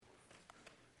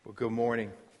Well, good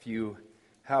morning. If you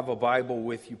have a Bible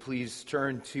with you, please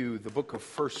turn to the book of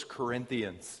 1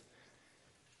 Corinthians.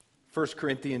 1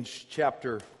 Corinthians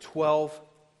chapter 12.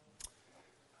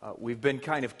 We've been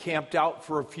kind of camped out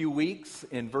for a few weeks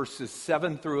in verses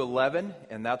 7 through 11,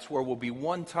 and that's where we'll be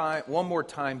one more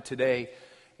time today,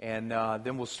 and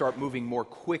then we'll start moving more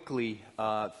quickly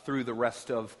through the rest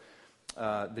of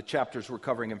the chapters we're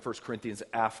covering in 1 Corinthians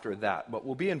after that. But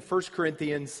we'll be in 1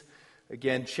 Corinthians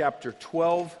again, chapter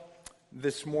 12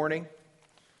 this morning,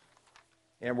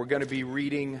 and we're going to be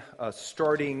reading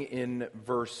starting in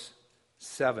verse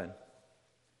 7.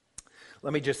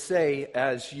 Let me just say,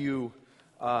 as you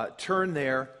turn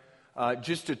there,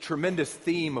 just a tremendous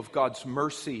theme of God's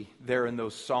mercy there in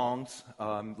those songs.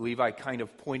 Levi kind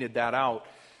of pointed that out.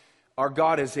 Our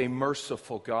God is a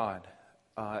merciful God.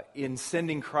 In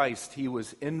sending Christ, He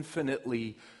was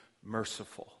infinitely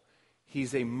merciful.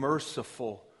 He's a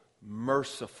merciful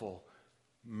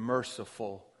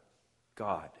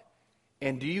God.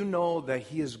 And do you know that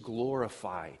He is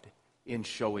glorified in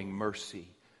showing mercy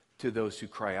to those who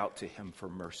cry out to Him for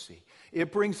mercy?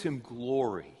 It brings Him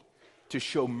glory to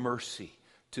show mercy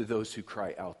to those who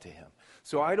cry out to Him.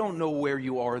 So I don't know where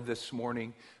you are this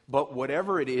morning, but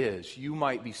whatever it is you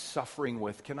might be suffering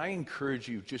with, can I encourage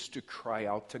you just to cry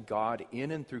out to God in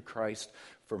and through Christ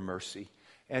for mercy?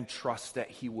 And trust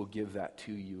that He will give that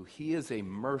to you. He is a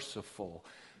merciful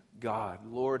God.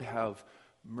 Lord, have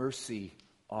mercy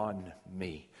on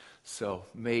me. So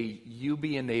may you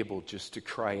be enabled just to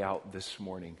cry out this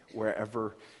morning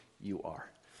wherever you are.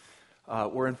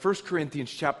 We're in 1 Corinthians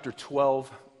chapter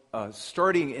 12,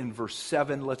 starting in verse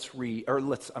 7. Let's pray,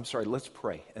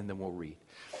 and then we'll read.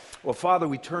 Well, Father,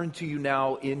 we turn to you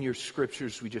now in your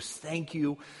scriptures. We just thank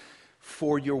you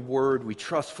for your word. We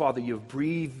trust, Father, you have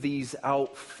breathed these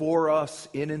out for us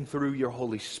in and through your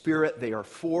Holy Spirit. They are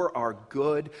for our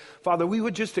good. Father, we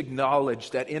would just acknowledge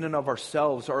that in and of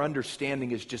ourselves, our understanding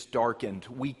is just darkened.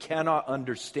 We cannot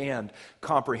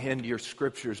comprehend your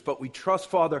scriptures, but we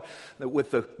trust, Father, that with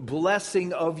the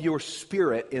blessing of your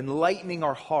Spirit enlightening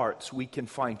our hearts, we can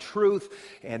find truth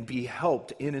and be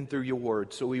helped in and through your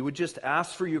word. So we would just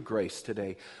ask for your grace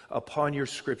today upon your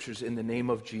scriptures in the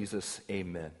name of Jesus.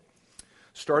 Amen.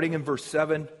 Starting in verse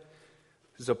 7, this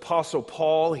is Apostle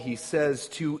Paul. He says,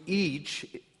 "To each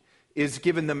is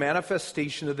given the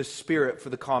manifestation of the Spirit for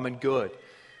the common good.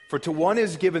 For to one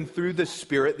is given through the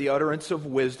Spirit the utterance of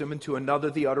wisdom, and to another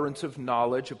the utterance of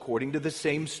knowledge according to the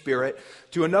same Spirit,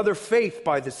 to another faith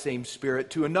by the same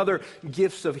Spirit, to another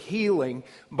gifts of healing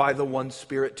by the one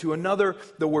Spirit, to another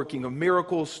the working of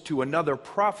miracles, to another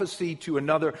prophecy, to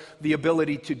another the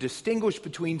ability to distinguish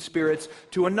between spirits,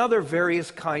 to another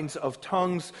various kinds of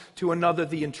tongues, to another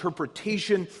the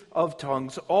interpretation of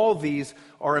tongues. All these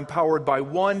are empowered by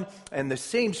one and the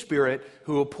same Spirit,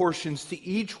 who apportions to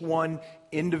each one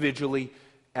individually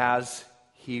as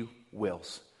He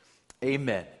wills."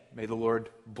 Amen. May the Lord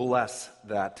bless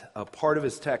that part of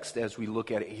His text as we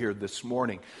look at it here this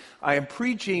morning. I am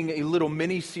preaching a little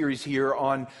mini-series here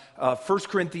on 1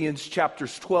 Corinthians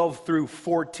chapters 12 through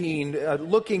 14,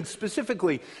 looking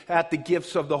specifically at the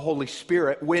gifts of the Holy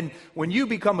Spirit. When you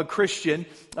become a Christian,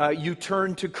 you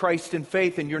turn to Christ in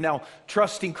faith, and you're now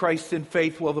trusting Christ in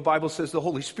faith. Well, the Bible says the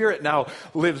Holy Spirit now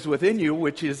lives within you,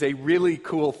 which is a really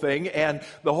cool thing, and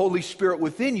the Holy Spirit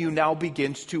within you now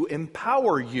begins to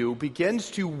empower you,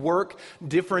 begins to work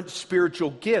different spiritual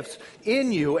gifts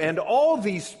in you. And all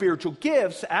these spiritual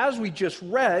gifts, as we just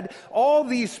read, all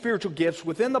these spiritual gifts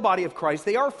within the body of Christ,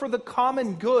 they are for the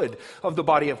common good of the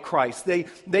body of Christ.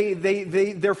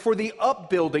 They're for the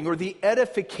upbuilding or the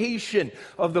edification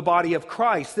of the body of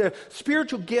Christ. They're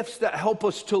spiritual gifts that help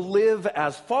us to live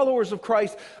as followers of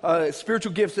Christ,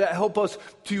 spiritual gifts that help us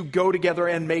to go together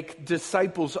and make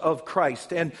disciples of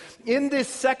Christ. And in this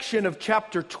section of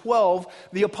chapter 12,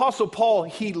 the Apostle Paul,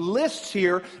 he lists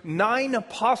here 9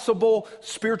 possible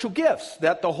spiritual gifts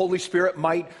that the Holy Spirit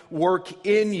might work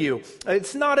in you.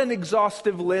 It's not an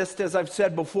exhaustive list, as I've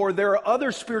said before. There are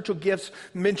other spiritual gifts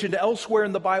mentioned elsewhere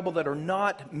in the Bible that are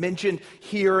not mentioned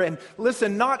here. And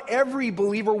listen, not every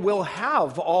believer will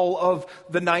have all of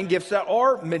the 9 gifts that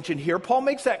are mentioned here. Paul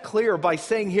makes that clear by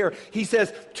saying here, he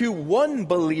says, to one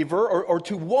believer or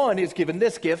to one is given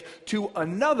this gift, to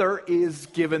another is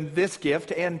given this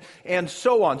gift, and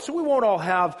so on. So we won't all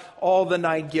have all the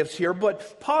 9 gifts here,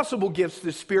 but possible gifts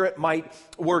the Spirit might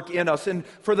work in us. And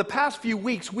for the past few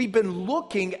weeks, we've been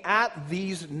looking at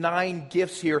these 9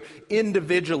 gifts here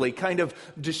individually, kind of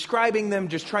describing them,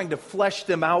 just trying to flesh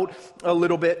them out a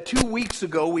little bit. 2 weeks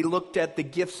ago, we looked at the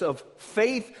gifts of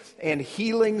faith and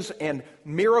healings and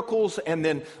miracles. And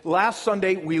then last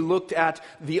Sunday, we looked at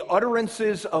the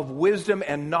utterances of wisdom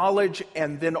and knowledge.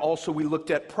 And then also we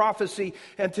looked at prophecy.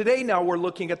 And today now we're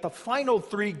looking at the final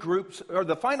three groups, or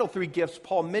the final three gifts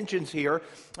Paul mentions here,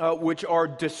 which are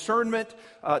discernment,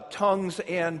 tongues,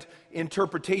 and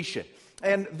interpretation.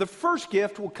 And the first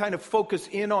gift we'll kind of focus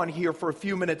in on here for a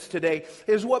few minutes today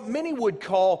is what many would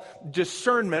call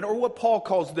discernment, or what Paul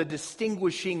calls the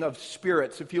distinguishing of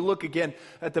spirits. If you look again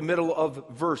at the middle of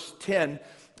verse 10,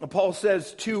 Paul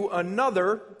says, to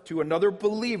another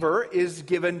believer is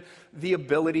given the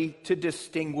ability to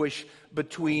distinguish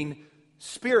between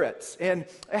spirits. And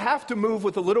I have to move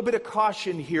with a little bit of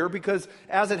caution here, because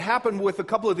as it happened with a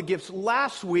couple of the gifts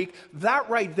last week, that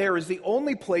right there is the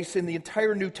only place in the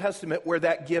entire New Testament where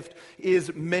that gift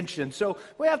is mentioned. So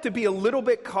we have to be a little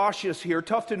bit cautious here.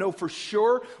 Tough to know for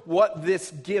sure what this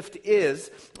gift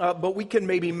is, but we can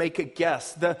maybe make a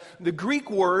guess. The Greek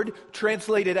word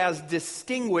translated as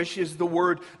distinguish is the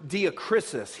word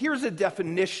diakrisis. Here's a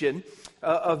definition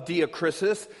of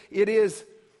diakrisis. It is,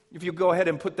 if you go ahead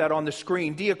and put that on the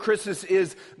screen, diakrisis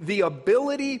is the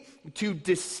ability to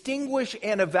distinguish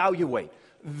and evaluate,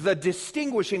 the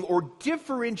distinguishing or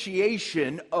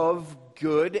differentiation of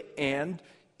good and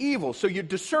evil. So you're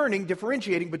discerning,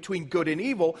 differentiating between good and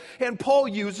evil, and Paul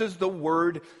uses the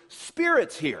word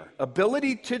spirits here,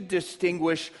 ability to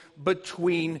distinguish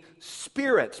between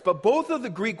spirits. But both of the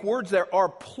Greek words there are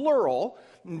plural.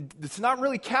 It's not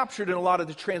really captured in a lot of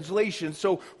the translations.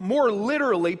 So more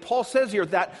literally, Paul says here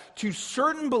that to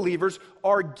certain believers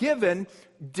are given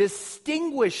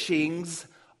distinguishings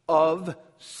of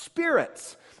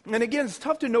spirits. And again, it's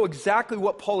tough to know exactly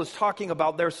what Paul is talking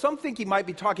about there. Some think he might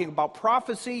be talking about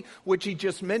prophecy, which he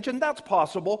just mentioned. That's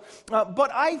possible.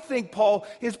 But I think Paul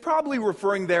is probably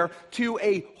referring there to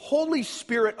a Holy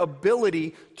Spirit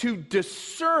ability to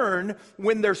discern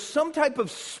when there's some type of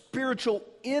spiritual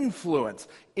influence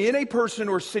in a person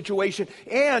or situation,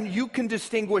 and you can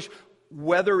distinguish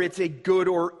whether it's a good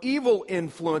or evil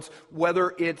influence,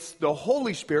 whether it's the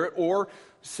Holy Spirit or,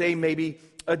 say, maybe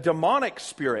a demonic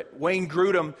spirit. Wayne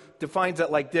Grudem defines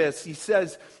it like this. He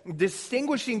says,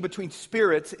 distinguishing between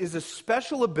spirits is a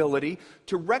special ability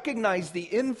to recognize the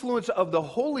influence of the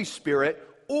Holy Spirit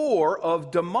or of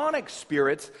demonic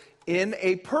spirits in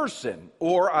a person,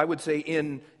 or I would say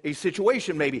in a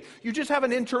situation maybe. You just have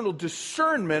an internal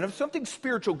discernment of something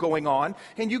spiritual going on,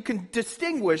 and you can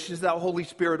distinguish, is that Holy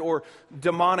Spirit or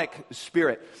demonic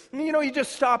spirit? And, you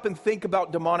just stop and think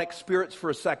about demonic spirits for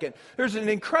a second. There's an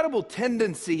incredible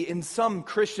tendency in some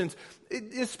Christians,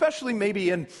 especially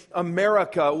maybe in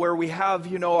America, where we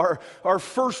have, our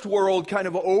first world kind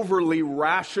of overly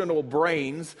rational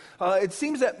brains. It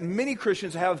seems that many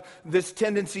Christians have this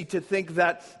tendency to think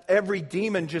that every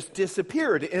demon just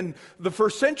disappeared in the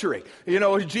first century.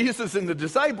 Jesus and the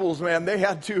disciples, man, they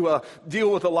had to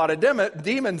deal with a lot of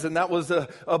demons, and that was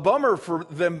a bummer for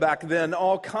them back then.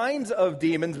 All kinds of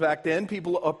demons back then.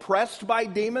 People oppressed by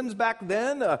demons back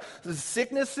then.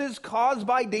 Sicknesses caused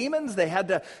by demons. They had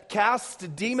to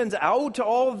cast demons out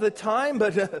all the time,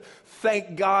 but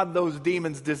thank God those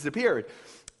demons disappeared.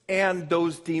 And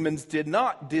those demons did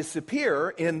not disappear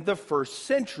in the first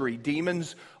century.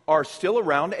 Demons are still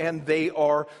around, and they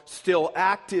are still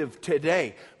active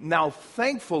today. Now,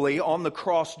 thankfully, on the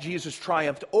cross, Jesus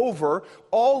triumphed over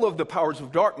all of the powers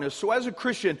of darkness. So as a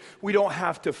Christian, we don't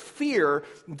have to fear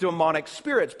demonic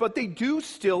spirits, but they do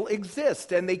still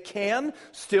exist, and they can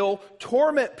still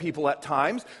torment people at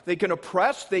times. They can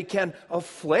oppress, they can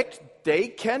afflict, they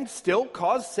can still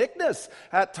cause sickness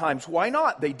at times. Why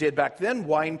not? They did back then.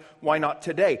 Why not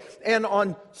today? And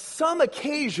on some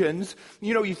occasions,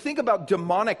 you think about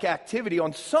demonic activity.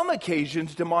 On some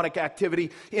occasions, demonic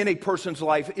activity in a person's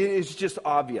life is just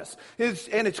obvious.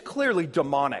 And it's clearly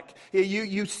demonic.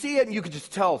 You see it and you can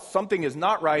just tell something is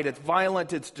not right. It's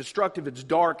violent, it's destructive, it's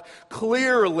dark.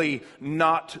 Clearly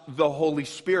not the Holy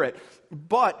Spirit.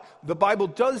 But the Bible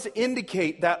does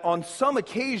indicate that on some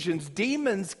occasions,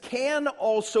 demons can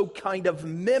also kind of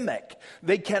mimic.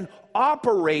 They can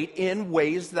operate in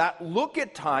ways that look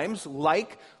at times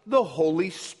like the Holy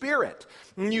Spirit.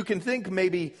 And you can think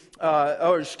maybe,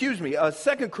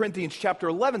 2 Corinthians chapter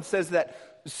 11 says that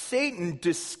Satan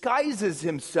disguises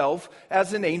himself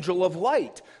as an angel of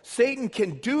light. Satan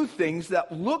can do things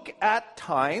that look at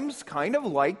times kind of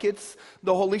like it's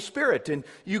the Holy Spirit. And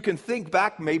you can think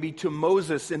back maybe to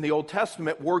Moses in the Old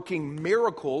Testament working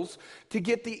miracles to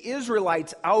get the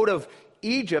Israelites out of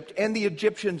Egypt, and the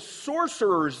Egyptian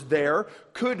sorcerers there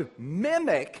could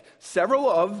mimic several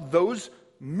of those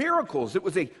miracles. It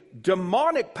was a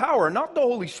demonic power, not the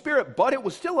Holy Spirit, but it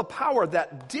was still a power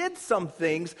that did some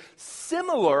things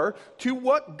similar to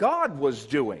what God was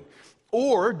doing.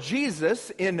 Or Jesus,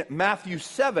 in Matthew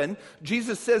 7,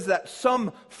 Jesus says that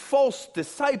some false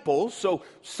disciples, so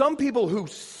some people who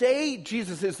say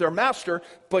Jesus is their master,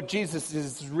 but Jesus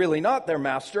is really not their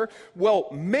master, well,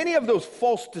 many of those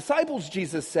false disciples,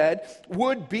 Jesus said,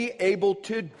 would be able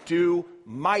to do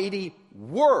mighty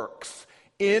works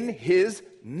in his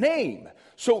name.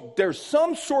 So there's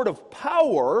some sort of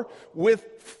power with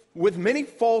many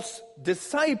false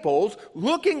disciples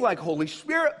looking like Holy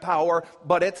Spirit power,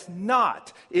 but it's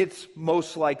not. It's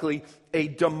most likely a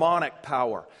demonic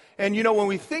power. And when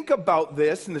we think about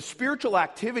this and the spiritual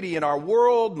activity in our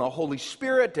world and the Holy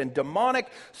Spirit and demonic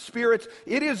spirits,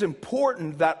 it is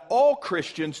important that all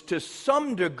Christians to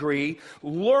some degree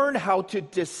learn how to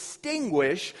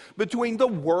distinguish between the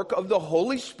work of the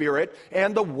Holy Spirit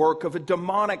and the work of a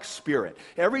demonic spirit.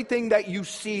 Everything that you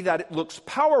see that it looks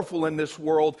powerful in this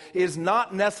world is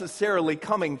not necessarily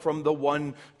coming from the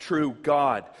one true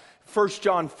God. 1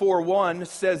 John 4:1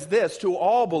 says this to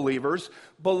all believers,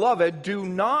 "Beloved, do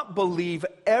not believe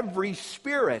every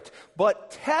spirit,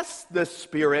 but test the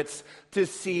spirits to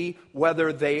see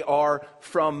whether they are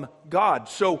from God."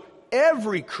 So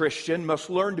every Christian must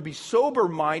learn to be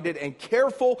sober-minded and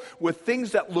careful with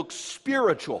things that look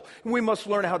spiritual. And we must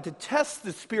learn how to test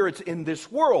the spirits in this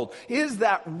world. Is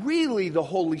that really the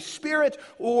Holy Spirit,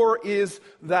 or is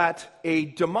that a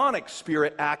demonic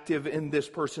spirit active in this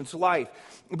person's life?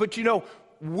 But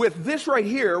with this right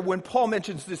here, when Paul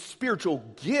mentions this spiritual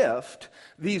gift,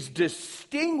 these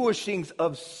distinguishings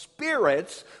of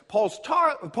spirits, Paul's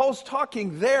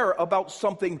talking there about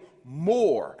something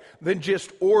more than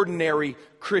just ordinary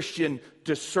Christian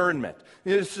discernment.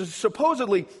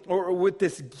 Supposedly, or with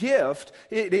this gift,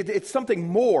 it's something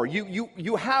more.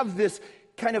 You have this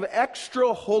kind of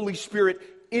extra Holy Spirit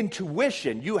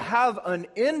intuition. You have an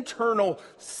internal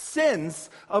sense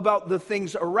about the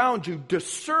things around you,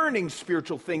 discerning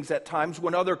spiritual things at times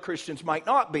when other Christians might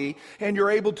not be, and you're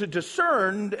able to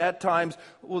discern at times,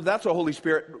 well, that's a Holy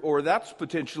Spirit, or that's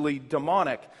potentially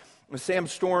demonic. Sam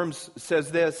Storms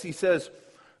says this. He says,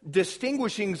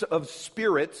 distinguishings of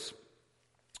spirits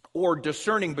or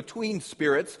discerning between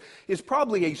spirits is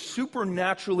probably a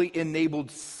supernaturally enabled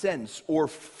sense or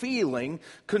feeling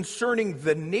concerning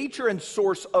the nature and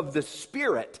source of the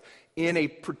spirit in a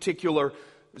particular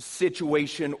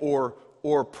situation or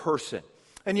person.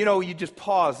 And you just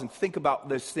pause and think about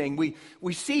this thing.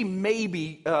 We see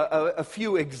maybe a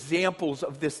few examples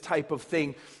of this type of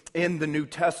thing in the New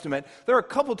Testament. There are a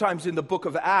couple times in the book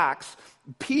of Acts,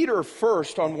 Peter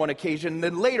first on one occasion, and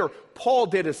then later Paul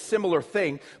did a similar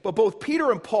thing. But both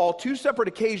Peter and Paul, two separate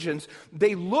occasions,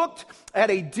 they looked at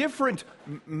a different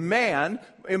man.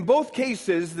 In both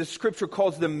cases, the scripture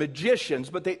calls them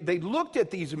magicians, but they looked at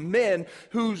these men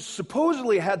who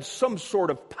supposedly had some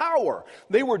sort of power.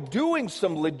 They were doing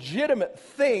some legitimate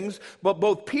things, but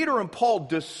both Peter and Paul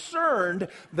discerned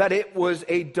that it was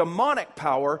a demonic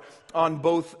power on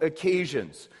both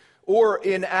occasions. Or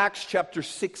in Acts chapter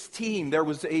 16, there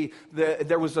was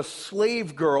a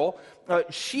slave girl.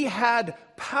 She had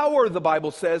power, the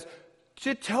Bible says,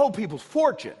 to tell people's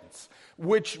fortunes,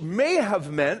 which may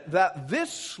have meant that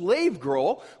this slave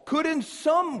girl could in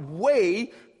some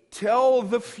way tell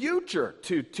the future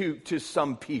to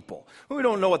some people. We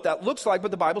don't know what that looks like,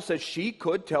 but the Bible says she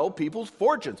could tell people's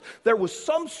fortunes. There was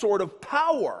some sort of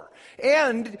power.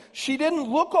 And she didn't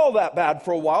look all that bad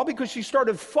for a while because she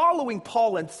started following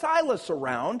Paul and Silas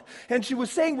around, and she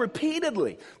was saying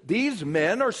repeatedly, "These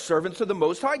men are servants of the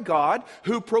Most High God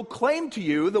who proclaim to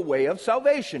you the way of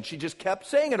salvation." She just kept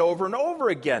saying it over and over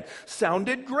again.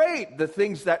 Sounded great, the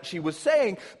things that she was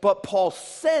saying, but Paul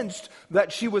sensed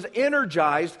that she was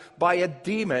energized by a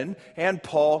demon, and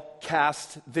Paul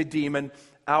cast the demon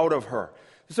out of her.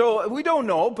 So we don't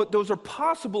know, but those are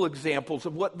possible examples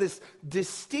of what this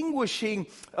distinguishing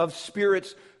of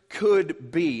spirits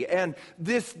could be. And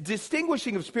this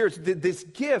distinguishing of spirits, this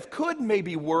gift could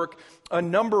maybe work a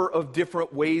number of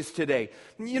different ways today.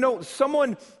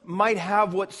 Someone might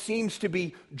have what seems to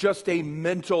be just a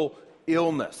mental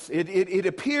illness. It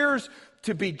appears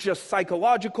to be just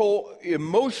psychological,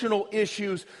 emotional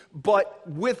issues, but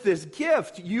with this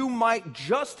gift, you might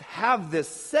just have this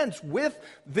sense with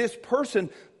this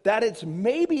person that it's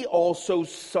maybe also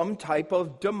some type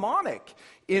of demonic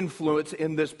influence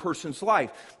in this person's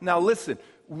life. Now listen,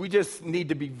 we just need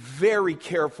to be very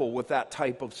careful with that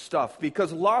type of stuff,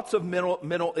 because lots of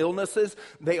mental illnesses,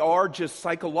 they are just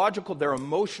psychological, they're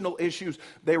emotional issues,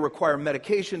 they require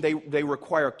medication, they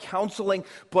require counseling,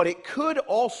 but it could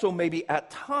also maybe at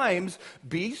times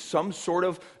be some sort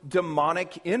of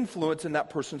demonic influence in that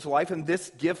person's life, and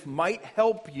this gift might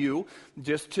help you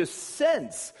just to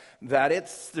sense that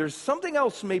there's something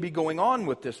else maybe going on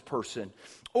with this person.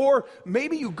 Or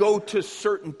maybe you go to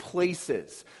certain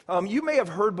places. You may have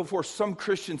heard before some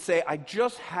Christians say, I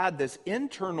just had this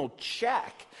internal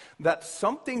check that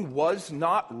something was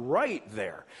not right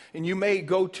there. And you may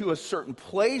go to a certain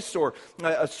place or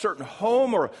a certain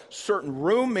home or a certain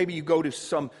room. Maybe you go to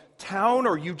some town,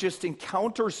 or you just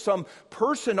encounter some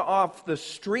person off the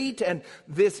street, and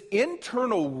this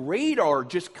internal radar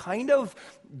just kind of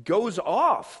goes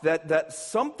off, that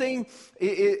something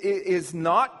is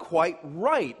not quite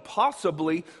right,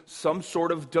 possibly some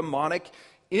sort of demonic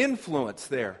influence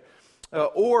there.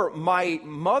 Or my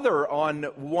mother, on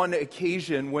one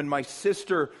occasion when my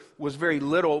sister was very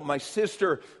little, my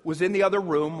sister was in the other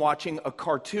room watching a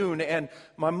cartoon, and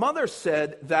my mother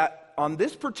said that on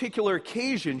this particular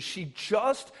occasion, she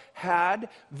just had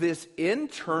this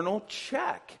internal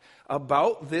check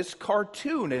about this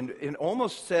cartoon, and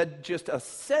almost said just a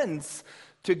sense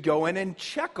to go in and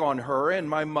check on her. And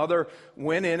my mother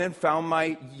went in and found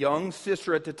my young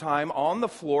sister at the time on the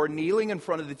floor, kneeling in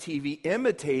front of the TV,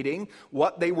 imitating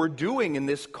what they were doing in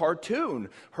this cartoon.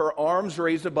 Her arms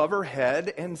raised above her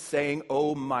head and saying,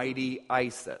 "Oh, mighty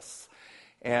Isis."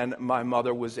 And my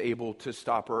mother was able to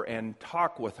stop her and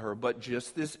talk with her, but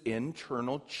just this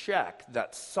internal check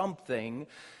that something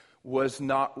was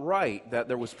not right, that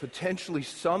there was potentially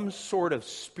some sort of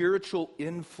spiritual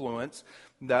influence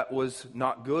that was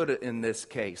not good in this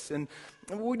case. And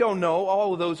we don't know.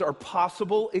 All of those are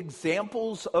possible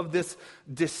examples of this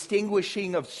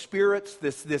distinguishing of spirits,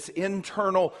 this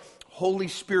internal Holy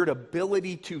Spirit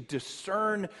ability to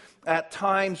discern at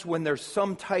times when there's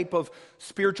some type of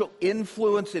spiritual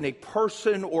influence in a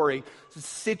person or a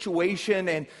situation,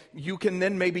 and you can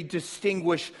then maybe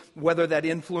distinguish whether that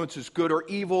influence is good or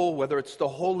evil, whether it's the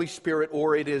Holy Spirit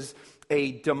or it is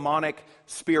a demonic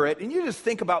spirit. And you just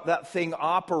think about that thing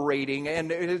operating,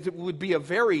 and it would be a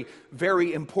very,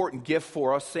 very important gift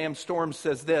for us. Sam Storm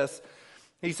says this.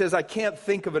 He says, I can't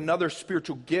think of another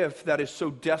spiritual gift that is so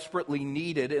desperately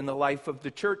needed in the life of the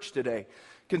church today.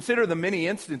 Consider the many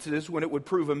instances when it would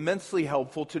prove immensely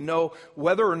helpful to know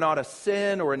whether or not a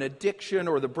sin or an addiction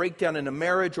or the breakdown in a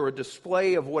marriage or a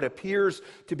display of what appears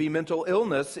to be mental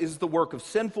illness is the work of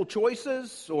sinful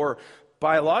choices or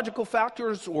biological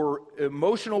factors or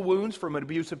emotional wounds from an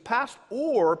abusive past,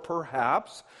 or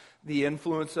perhaps the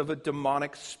influence of a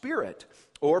demonic spirit,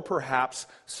 or perhaps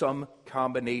some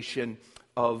combination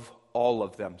of all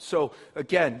of them. So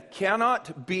again,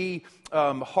 cannot be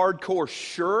hardcore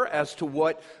sure as to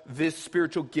what this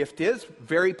spiritual gift is.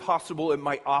 Very possible it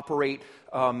might operate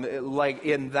like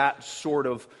in that sort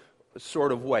of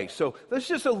way. So that's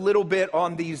just a little bit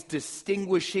on these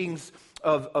distinguishings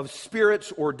of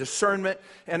spirits or discernment.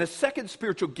 And a second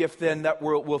spiritual gift then that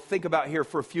we'll think about here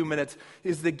for a few minutes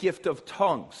is the gift of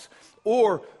tongues,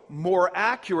 or more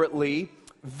accurately,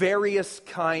 various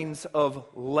kinds of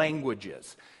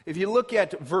languages. If you look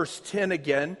at verse 10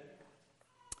 again,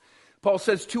 Paul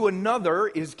says, to another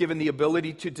is given the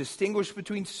ability to distinguish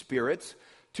between spirits,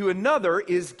 to another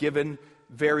is given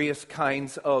various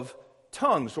kinds of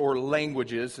tongues or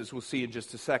languages, as we'll see in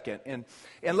just a second.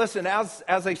 And listen, as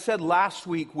I said last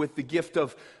week with the gift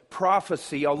of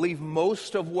prophecy, I'll leave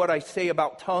most of what I say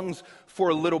about tongues for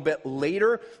a little bit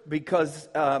later, because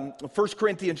 1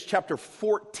 Corinthians chapter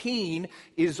 14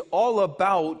 is all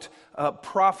about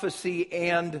prophecy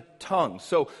and tongues.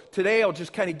 So today I'll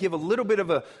just kind of give a little bit of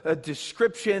a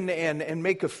description and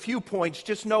make a few points.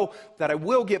 Just know that I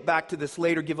will get back to this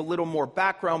later, give a little more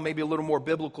background, maybe a little more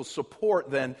biblical support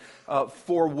than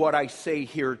for what I say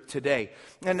here today.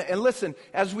 And listen,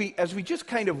 as we just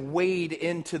kind of wade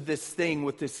into this thing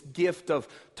with this gift of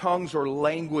tongues or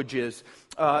languages,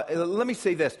 let me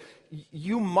say this.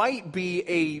 You might be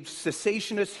a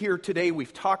cessationist here today.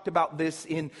 We've talked about this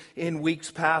in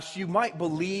weeks past. You might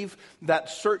believe that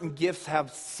certain gifts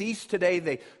have ceased today.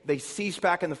 They ceased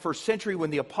back in the first century when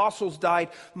the apostles died.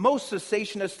 Most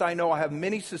cessationists I know, I have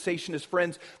many cessationist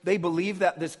friends, they believe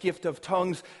that this gift of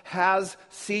tongues has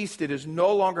ceased. It is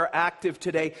no longer active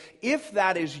today. If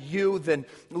that is you, then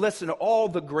listen, all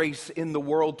the grace in the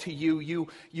world to you.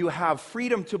 You have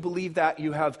freedom to believe that.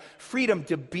 You have freedom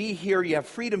to be here. You have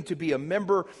freedom to be a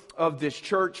member of this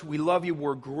church. We love you.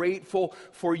 We're grateful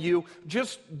for you.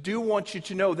 Just do want you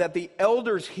to know that the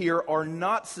elders here are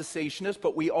not cessationists,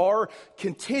 but we are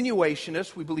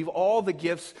continuationists. We believe all the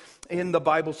gifts in the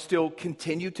Bible still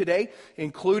continue today,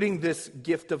 including this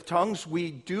gift of tongues.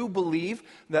 We do believe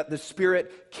that the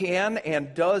Spirit can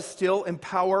and does still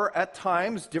empower at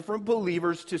times different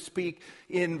believers to speak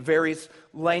in various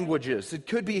languages. It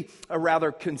could be a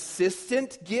rather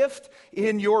consistent gift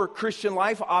in your Christian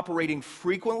life, operating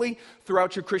frequently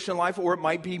throughout your Christian life, or it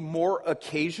might be more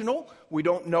occasional. We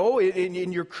don't know.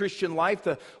 In your Christian life,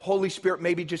 the Holy Spirit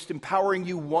may be just empowering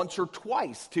you once or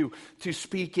twice to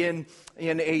speak in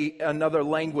another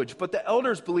language. But the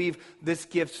elders believe this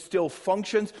gift still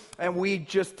functions, and we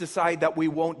just decide that we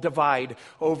won't divide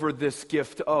over this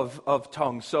gift of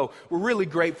tongues. So we're really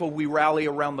grateful. We rally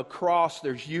around the cross.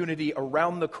 There's unity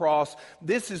around the cross.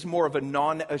 This is more of a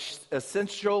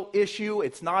non-essential issue.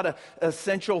 It's not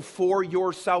essential for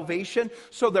your salvation.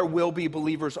 So there will be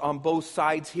believers on both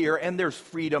sides here, and there's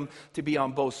freedom to be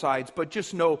on both sides. But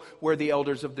just know where the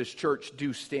elders of this church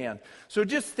do stand. So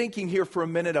just thinking here for a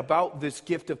minute about this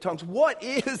gift of tongues. What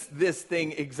is this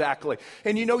thing exactly?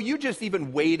 And you just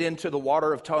even wade into the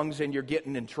water of tongues and you're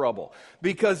getting in trouble.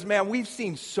 Because, man, we've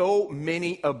seen so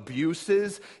many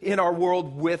abuses in our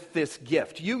world with this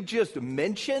gift. You just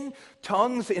mention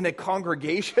tongues in a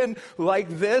congregation like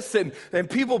this, and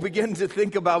people begin to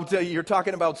think about, you're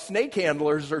talking about snake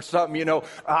handlers or something,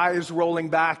 eyes rolling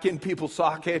back in people's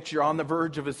sockets, you're on the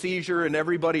verge of a seizure, and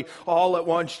everybody all at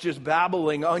once just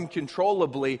babbling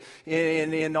uncontrollably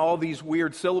in all these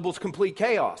weird syllables, complete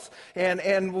chaos.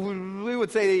 And we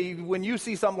would say, when you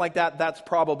see something like that, that's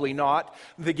probably not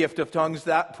the gift of tongues.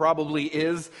 That probably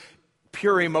is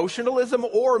pure emotionalism,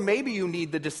 or maybe you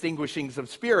need the distinguishings of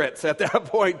spirits at that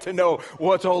point to know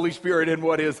what's Holy Spirit and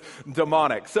what is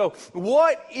demonic. So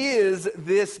what is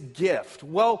this gift?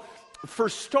 Well, for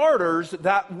starters,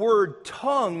 that word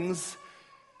tongues,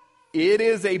 it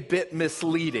is a bit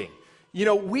misleading.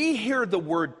 We hear the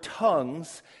word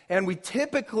tongues, and we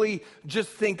typically just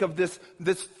think of this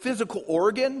physical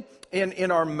organ in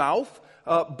our mouth.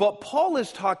 But Paul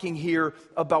is talking here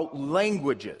about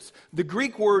languages. The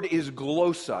Greek word is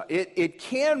glossa. It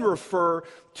can refer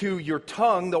to your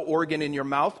tongue, the organ in your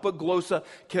mouth, but glossa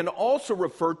can also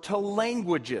refer to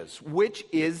languages, which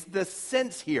is the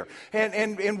sense here.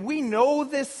 And we know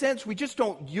this sense, we just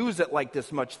don't use it like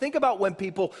this much. Think about when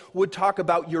people would talk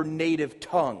about your native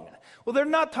tongue. Well, they're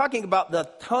not talking about the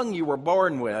tongue you were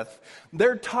born with.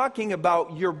 They're talking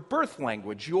about your birth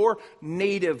language, your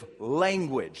native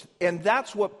language. And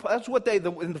that's what they,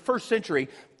 in the first century,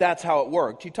 that's how it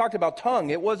worked. You talked about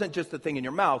tongue. It wasn't just the thing in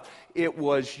your mouth. It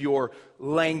was your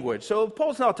language. So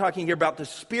Paul's not talking here about the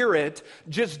Spirit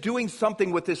just doing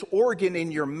something with this organ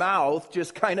in your mouth,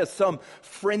 just kind of some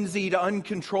frenzied,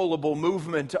 uncontrollable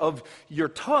movement of your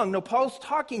tongue. No, Paul's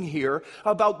talking here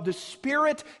about the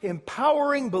Spirit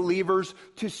empowering believers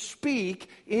to speak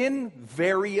in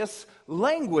various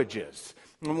languages.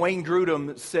 And Wayne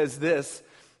Grudem says this.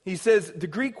 He says, the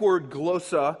Greek word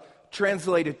glossa,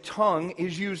 translated tongue,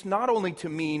 is used not only to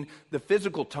mean the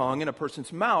physical tongue in a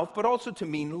person's mouth, but also to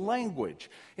mean language.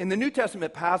 In the New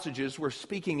Testament passages where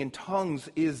speaking in tongues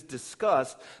is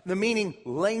discussed, the meaning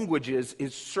languages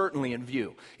is certainly in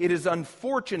view. It is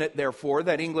unfortunate, therefore,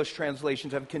 that English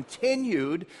translations have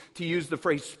continued to use the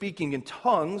phrase speaking in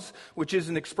tongues, which is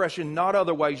an expression not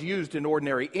otherwise used in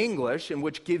ordinary English, and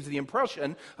which gives the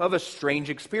impression of a strange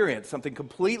experience, something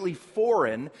completely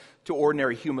foreign to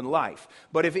ordinary human life.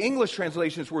 But if English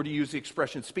translations were to use the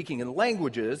expression speaking in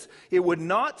languages, it would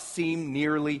not seem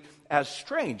nearly as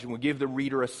strange and would give the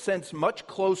reader a sense much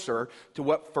closer to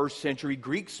what first century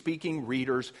Greek-speaking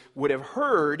readers would have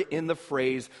heard in the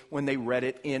phrase when they read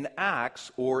it in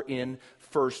Acts or in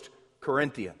 1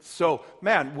 Corinthians. So,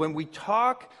 man, when we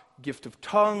talk gift of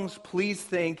tongues, please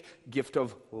think gift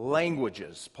of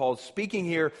languages. Paul's speaking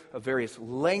here of various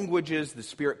languages the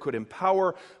Spirit could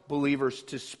empower believers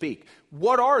to speak.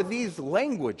 What are these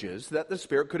languages that the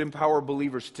Spirit could empower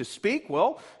believers to speak?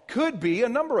 Well, could be a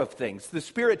number of things. The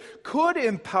Spirit could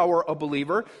empower a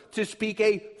believer to speak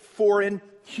a foreign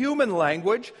human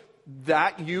language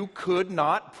that you could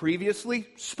not previously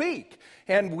speak.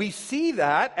 And we see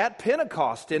that at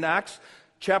Pentecost in Acts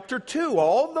Chapter 2,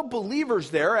 all the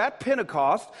believers there at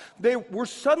Pentecost, they were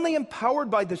suddenly empowered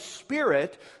by the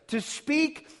Spirit to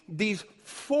speak these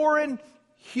foreign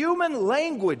human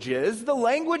languages, the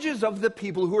languages of the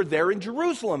people who were there in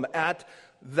Jerusalem at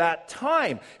that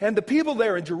time. And the people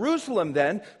there in Jerusalem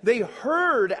then, they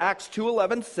heard, Acts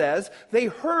 2:11 says, they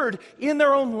heard in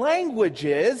their own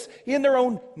languages, in their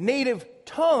own native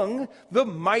tongue the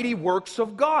mighty works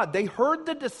of God. They heard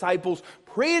the disciples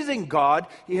praising God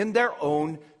in their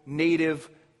own native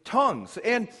tongues.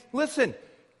 And listen,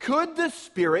 could the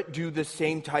Spirit do the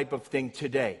same type of thing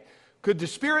today? Could the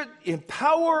Spirit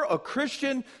empower a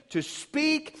Christian to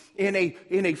speak in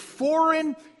a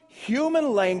foreign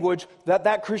human language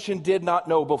that Christian did not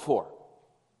know before?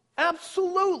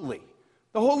 Absolutely.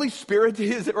 The Holy Spirit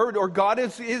or God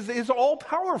is all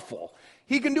powerful.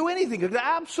 He can do anything.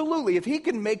 Absolutely. If he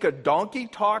can make a donkey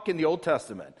talk in the Old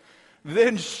Testament,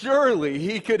 then surely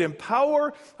he could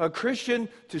empower a Christian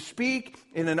to speak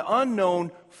in an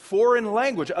unknown foreign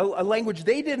language, a language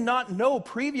they did not know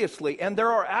previously. And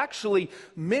there are actually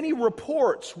many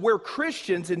reports where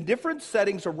Christians in different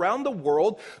settings around the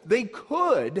world, they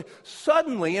could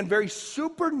suddenly and very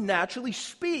supernaturally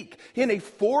speak in a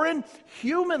foreign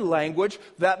human language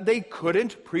that they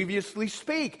couldn't previously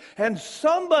speak. And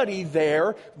somebody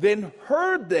there then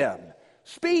heard them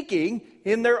speaking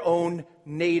in their own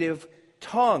native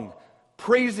tongue,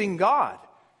 praising God.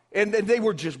 And they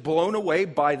were just blown away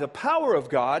by the power of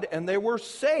God, and they were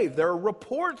saved. There are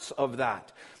reports of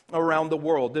that around the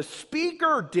world. The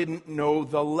speaker didn't know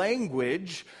the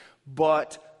language,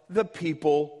 but the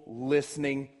people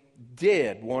listening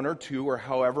did, one or two or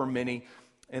however many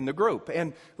in the group.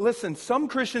 And listen, some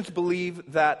Christians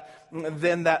believe that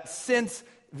since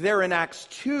there in Acts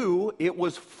 2, it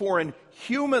was foreign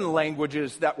human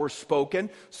languages that were spoken.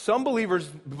 Some believers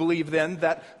believe then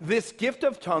that this gift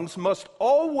of tongues must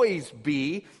always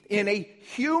be in a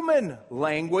human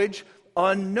language,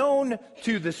 unknown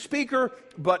to the speaker,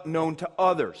 but known to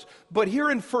others. But here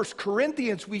in 1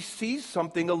 Corinthians, we see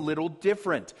something a little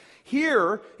different.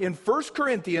 Here in 1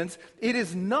 Corinthians, it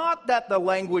is not that the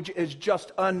language is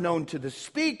just unknown to the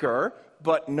speaker,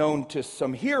 but known to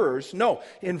some hearers. No,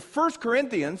 in 1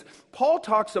 Corinthians, Paul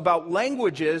talks about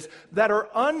languages that are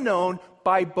unknown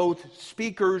by both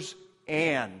speakers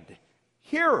and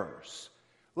hearers.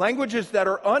 Languages that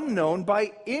are unknown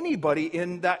by anybody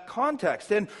in that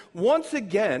context. And once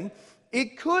again,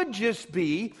 it could just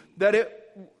be that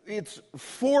it's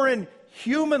foreign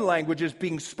human languages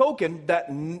being spoken that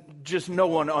just no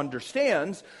one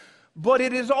understands. But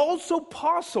it is also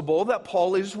possible that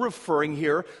Paul is referring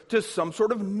here to some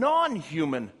sort of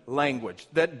non-human language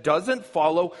that doesn't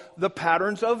follow the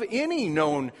patterns of any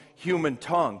known human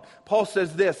tongue. Paul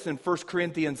says this in 1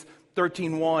 Corinthians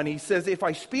 13:1. He says, "If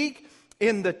I speak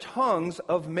in the tongues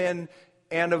of men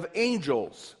and of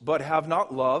angels, but have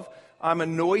not love, I'm a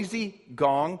noisy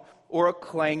gong or a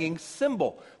clanging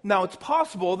cymbal." Now, it's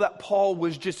possible that Paul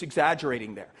was just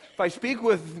exaggerating there. If I speak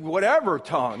with whatever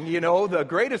tongue, the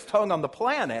greatest tongue on the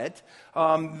planet,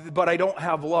 but I don't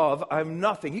have love, I'm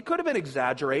nothing. He could have been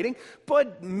exaggerating,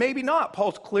 but maybe not.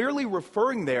 Paul's clearly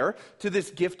referring there to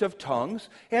this gift of tongues,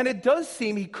 and it does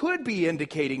seem he could be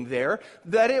indicating there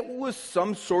that it was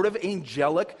some sort of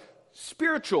angelic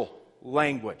spiritual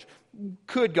language.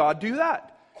 Could God do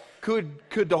that? Could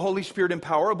the Holy Spirit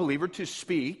empower a believer to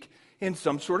speak in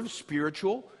some sort of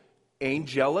spiritual,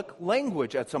 angelic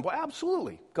language at some point?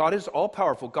 Absolutely. God is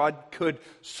all-powerful. God could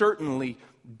certainly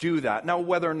do that. Now,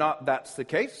 whether or not that's the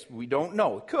case, we don't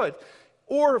know. It could.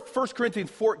 Or 1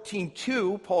 Corinthians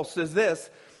 14:2, Paul says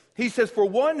this. He says, "For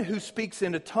one who speaks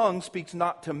in a tongue speaks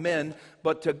not to men,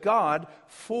 but to God,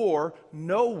 for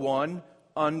no one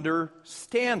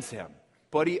understands him,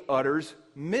 but he utters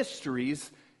mysteries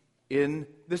in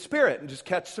the Spirit." And just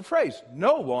catch the phrase,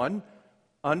 no one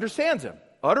understands him.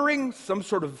 Uttering some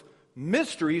sort of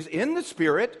mysteries in the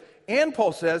Spirit, and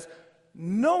Paul says,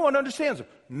 no one understands him.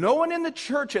 No one in the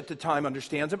church at the time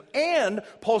understands him, and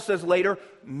Paul says later,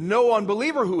 no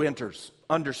unbeliever who enters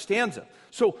understands him.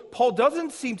 So Paul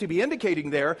doesn't seem to be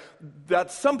indicating there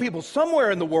that some people somewhere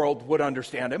in the world would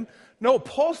understand him. No,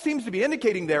 Paul seems to be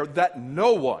indicating there that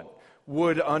no one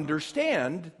would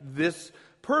understand this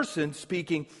person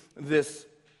speaking this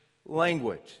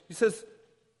language. He says,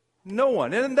 no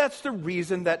one. And that's the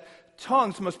reason that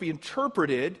tongues must be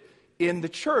interpreted in the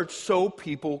church so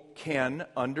people can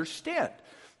understand.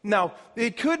 Now,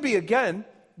 it could be, again,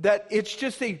 that it's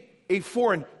just a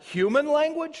foreign human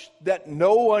language that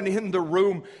no one in the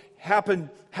room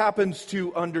happens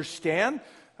to understand.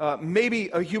 Maybe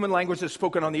a human language that's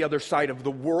spoken on the other side of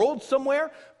the world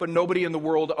somewhere, but nobody in the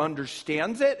world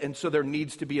understands it, and so there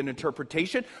needs to be an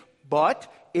interpretation.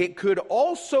 But it could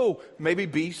also maybe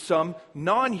be some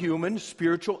non-human,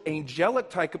 spiritual, angelic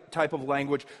type of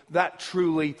language that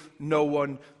truly no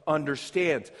one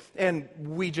understands. And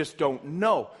we just don't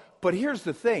know. But here's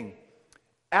the thing.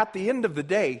 At the end of the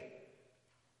day,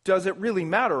 does it really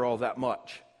matter all that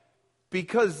much?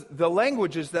 Because the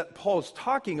languages that Paul's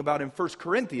talking about in 1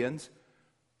 Corinthians,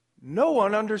 no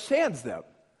one understands them.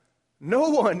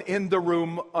 No one in the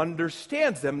room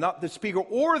understands them, not the speaker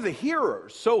or the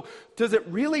hearers. So does it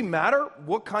really matter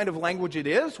what kind of language it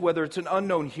is, whether it's an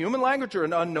unknown human language or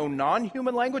an unknown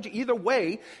non-human language? Either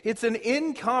way, it's an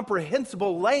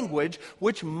incomprehensible language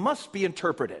which must be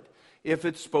interpreted if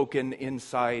it's spoken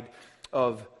inside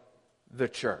of the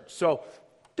church. So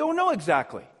don't know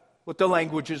exactly what the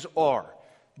languages are,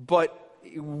 but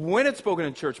when it's spoken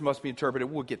in church, it must be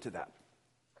interpreted. We'll get to that.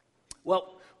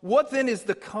 Well, what then is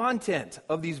the content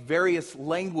of these various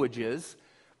languages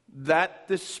that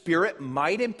the Spirit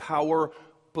might empower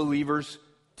believers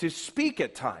to speak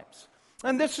at times?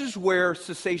 And this is where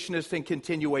cessationists and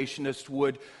continuationists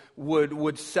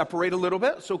would separate a little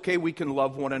bit. It's okay, we can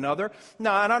love one another.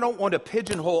 Now, and I don't want to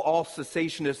pigeonhole all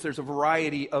cessationists. There's a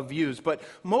variety of views. But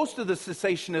most of the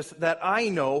cessationists that I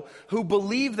know who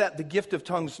believe that the gift of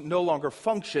tongues no longer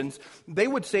functions, they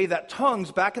would say that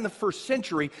tongues, back in the first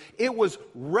century, it was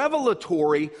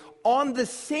revelatory on the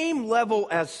same level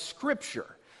as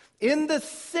Scripture. In the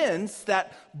sense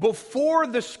that before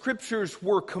the Scriptures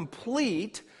were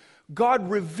complete, God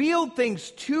revealed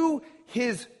things to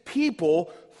His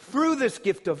people through this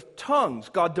gift of tongues.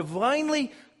 God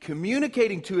divinely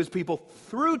communicating to His people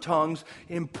through tongues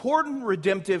important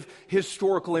redemptive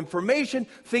historical information,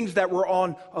 things that were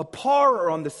on a par or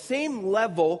on the same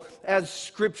level as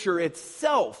Scripture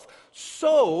itself.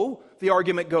 So, the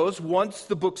argument goes, once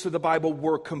the books of the Bible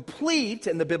were complete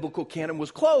and the biblical canon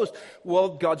was closed, well,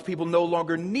 God's people no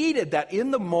longer needed that in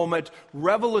the moment,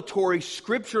 revelatory,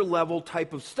 scripture level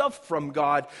type of stuff from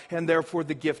God, and therefore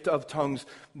the gift of tongues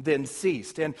then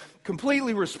ceased. And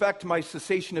completely respect my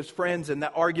cessationist friends in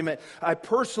that argument. I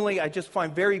just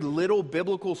find very little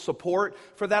biblical support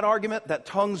for that argument, that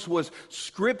tongues was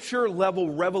scripture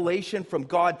level revelation from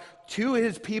God to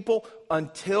His people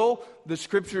until the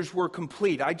Scriptures were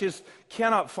complete. I just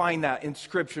cannot find that in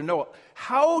Scripture. No.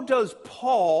 How does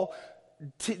Paul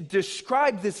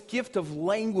describe this gift of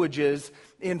languages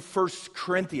in 1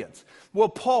 Corinthians? Well,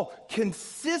 Paul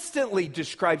consistently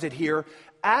describes it here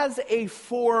as a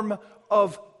form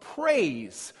of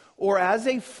praise or as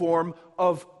a form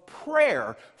of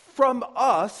prayer from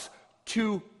us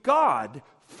to God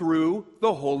through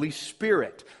the Holy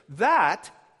Spirit.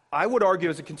 That, I would argue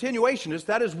as a continuationist,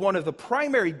 that is one of the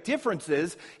primary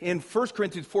differences in 1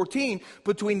 Corinthians 14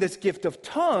 between this gift of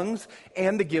tongues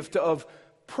and the gift of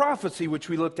prophecy, which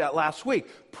we looked at last week.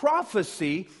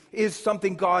 Prophecy is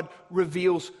something God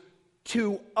reveals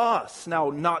to us. Now,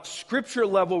 not scripture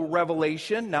level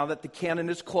revelation, now that the canon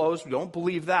is closed, we don't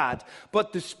believe that.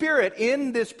 But the Spirit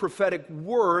in this prophetic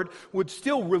word would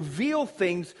still reveal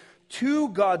things to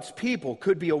God's people.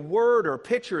 Could be a word or a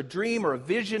picture, a dream or a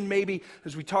vision maybe,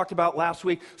 as we talked about last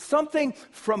week. Something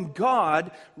from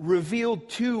God revealed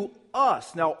to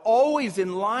us. Now, always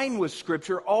in line with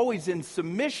Scripture, always in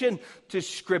submission to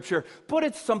Scripture, but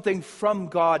it's something from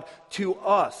God to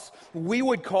us. We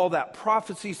would call that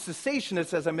prophecy.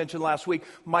 Cessationists, as I mentioned last week,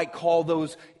 might call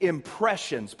those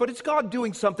impressions. But it's God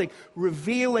doing something,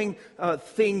 revealing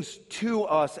things to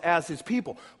us as His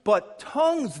people. But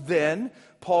tongues then,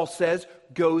 Paul says,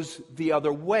 goes the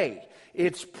other way.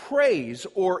 It's praise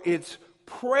or it's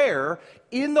prayer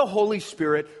in the Holy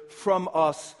Spirit from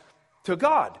us to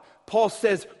God. Paul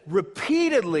says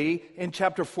repeatedly in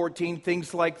chapter 14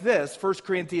 things like this. 1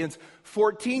 Corinthians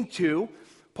 14:2,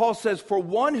 Paul says, for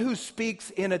one who speaks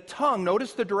in a tongue,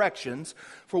 notice the directions,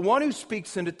 for one who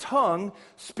speaks in a tongue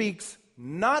speaks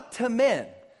not to men,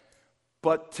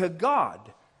 but to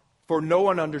God. For no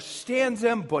one understands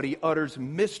him, but he utters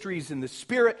mysteries in the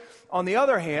Spirit. On the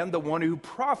other hand, the one who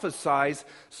prophesies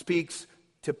speaks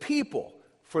to people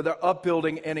for their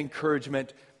upbuilding and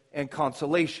encouragement and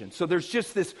consolation. So there's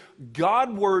just this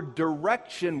Godward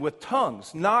direction with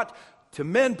tongues, not to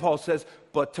men, Paul says,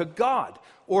 but to God.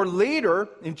 Or later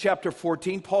in chapter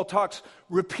 14, Paul talks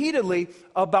repeatedly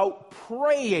about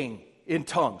praying in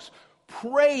tongues.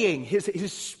 Praying,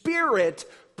 his spirit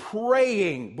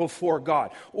praying before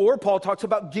God. Or Paul talks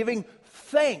about giving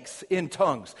thanks in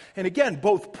tongues. And again,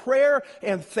 both prayer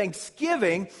and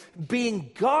thanksgiving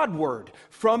being Godward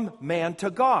from man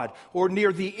to God. Or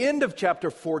near the end of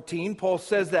chapter 14, Paul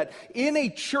says that in a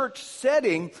church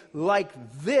setting like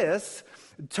this,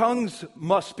 tongues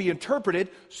must be interpreted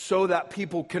so that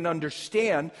people can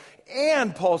understand.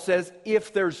 And Paul says,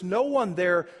 if there's no one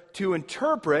there to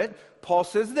interpret, Paul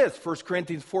says this, 1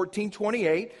 Corinthians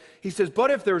 14:28, he says, but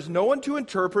if there's no one to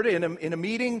interpret in a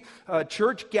meeting,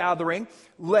 church gathering,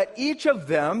 let each of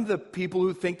them, the people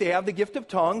who think they have the gift of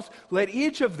tongues, let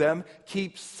each of them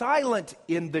keep silent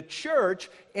in the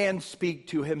church and speak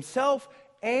to himself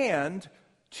and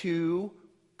to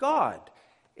God.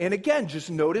 And again,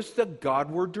 just notice the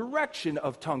Godward direction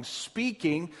of tongues,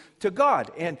 speaking to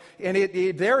God. And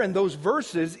there in those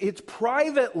verses, it's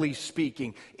privately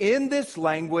speaking in this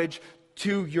language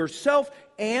to yourself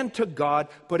and to God.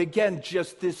 But again,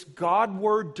 just this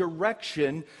Godward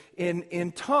direction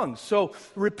in tongues. So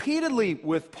repeatedly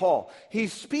with Paul, he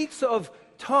speaks of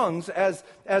tongues as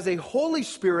a Holy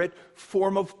Spirit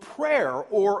form of prayer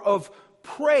or of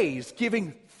praise,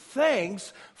 giving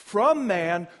thanks from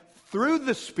man through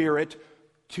the Spirit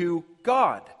to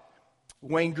God.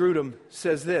 Wayne Grudem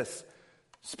says this: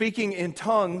 speaking in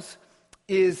tongues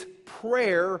is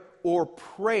prayer or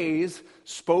praise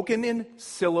spoken in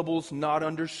syllables not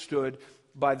understood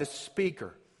by the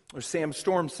speaker. Or Sam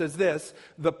Storm says this: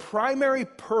 the primary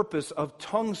purpose of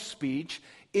tongue speech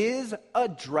is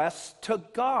addressed to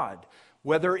God,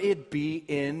 whether it be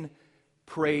in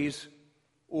praise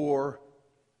or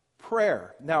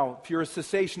prayer. Now, if you're a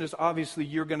cessationist, obviously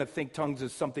you're going to think tongues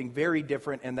is something very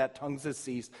different and that tongues has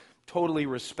ceased. Totally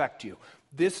respect you.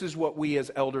 This is what we as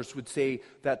elders would say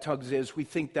that tongues is. We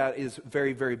think that is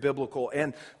very, very biblical.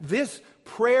 And this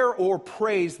prayer or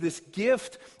praise, this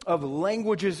gift of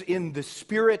languages in the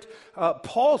Spirit,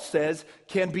 Paul says,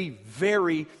 can be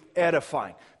very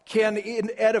edifying. Can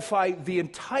edify the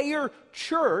entire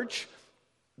church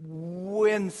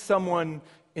when someone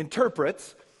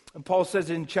interprets. And Paul says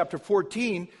in chapter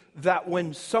 14 that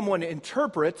when someone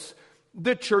interprets,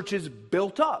 the church is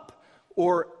built up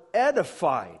or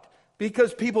edified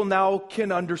because people now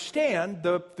can understand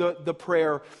the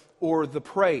prayer or the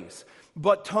praise.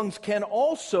 But tongues can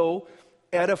also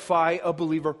edify a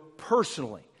believer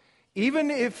personally.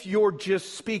 Even if you're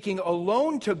just speaking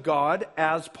alone to God,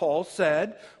 as Paul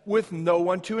said, with no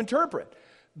one to interpret.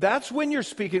 That's when you're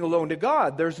speaking alone to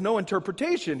God. There's no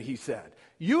interpretation, he said.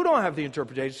 You don't have the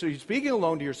interpretation, so you're speaking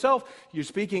alone to yourself, you're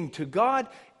speaking to God,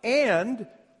 and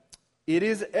it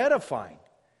is edifying.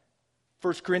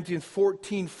 1 Corinthians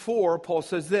 14:4, Paul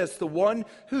says this: the one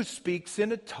who speaks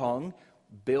in a tongue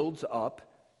builds up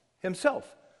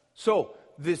himself. So,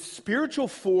 this spiritual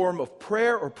form of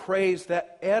prayer or praise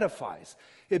that edifies.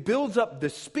 It builds up the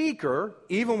speaker,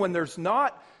 even when there's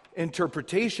not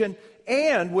interpretation,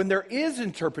 and when there is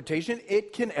interpretation,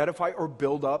 it can edify or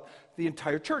build up the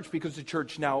entire church because the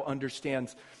church now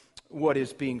understands what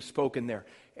is being spoken there.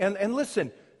 And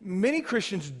listen, many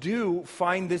Christians do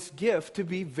find this gift to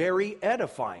be very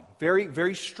edifying, very,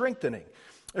 very strengthening.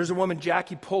 There's a woman,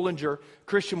 Jackie Pullinger,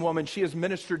 Christian woman. She has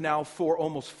ministered now for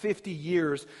almost 50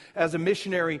 years as a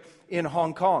missionary in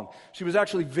Hong Kong. She was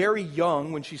actually very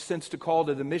young when she sensed a call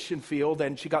to the mission field,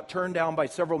 and she got turned down by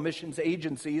several missions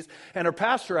agencies. And her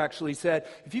pastor actually said,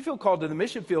 if you feel called to the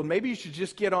mission field, maybe you should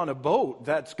just get on a boat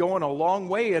that's going a long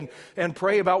way and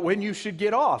pray about when you should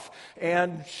get off.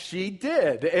 And she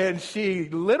did. And she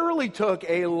literally took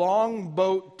a long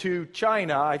boat to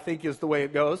China, I think is the way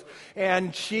it goes.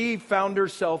 And she found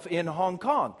herself in Hong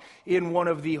Kong, in one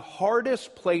of the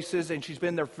hardest places, and she's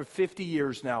been there for 50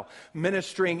 years now,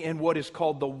 ministering in what is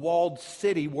called the walled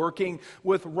city, working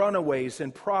with runaways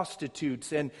and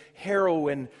prostitutes and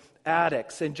heroin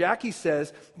addicts. And Jackie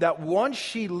says that once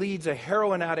she leads a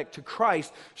heroin addict to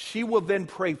Christ, she will then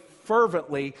pray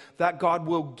fervently that God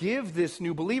will give this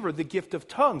new believer the gift of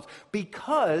tongues,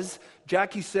 because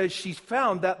Jackie says she's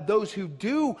found that those who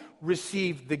do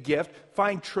receive the gift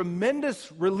find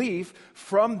tremendous relief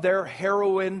from their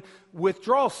heroin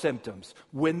withdrawal symptoms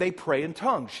when they pray in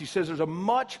tongues. She says there's a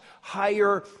much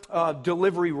higher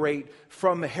delivery rate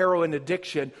from heroin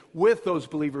addiction with those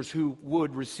believers who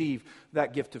would receive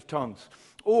that gift of tongues.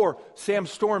 Or Sam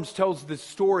Storms tells this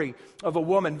story of a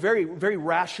woman, very, very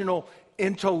rational,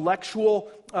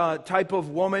 intellectual type of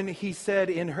woman, he said,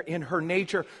 in her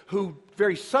nature, who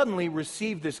very suddenly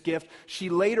received this gift. She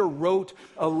later wrote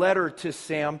a letter to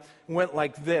Sam, went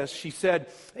like this. She said,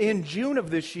 in June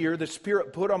of this year, the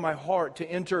Spirit put on my heart to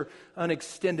enter an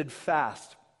extended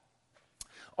fast.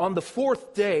 On the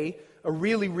fourth day, a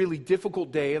really, really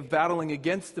difficult day of battling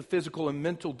against the physical and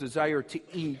mental desire to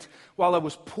eat, while I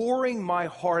was pouring my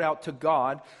heart out to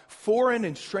God, foreign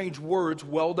and strange words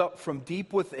welled up from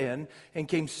deep within and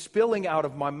came spilling out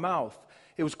of my mouth.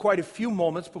 It was quite a few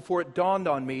moments before it dawned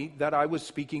on me that I was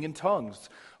speaking in tongues.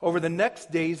 Over the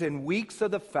next days and weeks of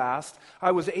the fast,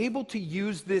 I was able to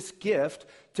use this gift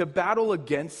to battle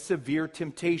against severe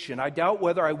temptation. I doubt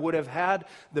whether I would have had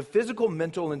the physical,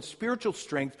 mental, and spiritual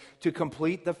strength to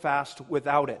complete the fast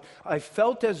without it. I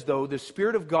felt as though the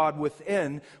Spirit of God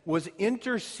within was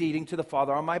interceding to the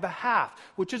Father on my behalf,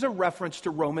 which is a reference to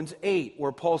Romans 8,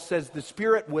 where Paul says the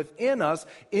Spirit within us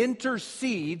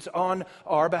intercedes on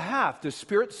our behalf. The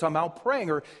Spirit somehow praying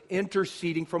or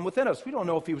interceding from within us. We don't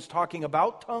know if he was talking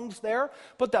about tongues there,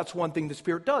 but that's one thing the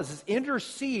Spirit does, is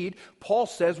intercede, Paul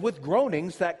says, with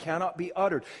groanings that cannot be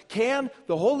uttered. Can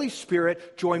the Holy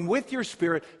Spirit join with your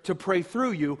spirit to pray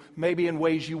through you, maybe in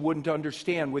ways you wouldn't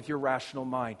understand with your rational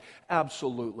mind?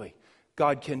 Absolutely.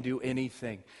 God can do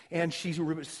anything. And she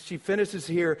finishes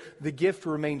here, the gift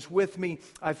remains with me.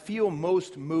 I feel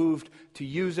most moved to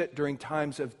use it during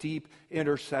times of deep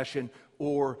intercession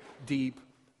or deep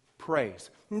praise.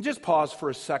 And just pause for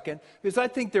a second, because I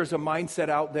think there's a mindset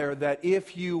out there that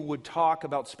if you would talk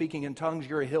about speaking in tongues,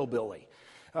 you're a hillbilly.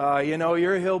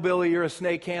 You're a hillbilly, you're a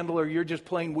snake handler, you're just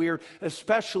plain weird,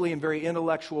 especially in very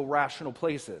intellectual, rational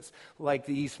places like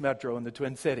the East Metro and the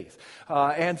Twin Cities.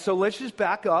 And so let's just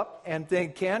back up and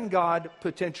think, can God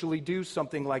potentially do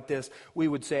something like this? We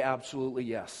would say absolutely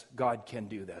yes, God can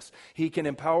do this. He can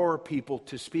empower people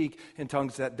to speak in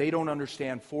tongues that they don't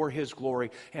understand for His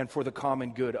glory and for the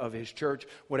common good of His church,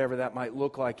 whatever that might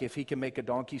look like. If He can make a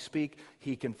donkey speak,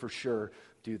 He can for sure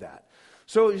do that.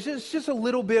 So it's just a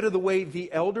little bit of the way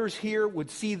the elders here would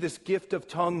see this gift of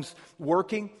tongues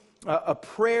working. A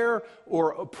prayer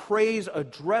or a praise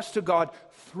addressed to God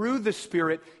through the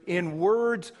Spirit in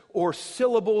words or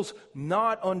syllables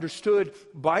not understood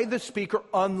by the speaker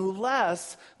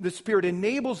unless the Spirit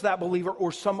enables that believer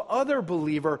or some other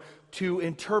believer to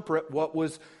interpret what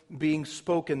was being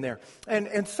spoken there.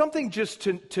 And something just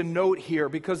to note here,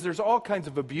 because there's all kinds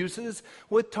of abuses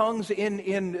with tongues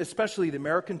in especially the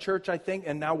American church, I think,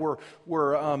 and now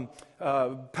we're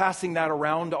passing that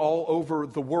around all over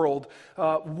the world.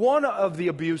 One of the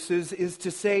abuses is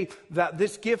to say that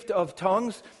this gift of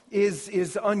tongues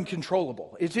is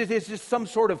uncontrollable. It's just some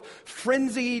sort of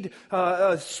frenzied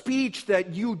speech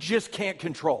that you just can't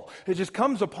control. It just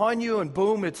comes upon you and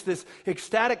boom, it's this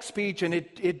ecstatic speech and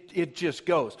it just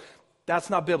goes.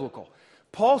 That's not biblical.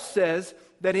 Paul says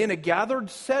that in a gathered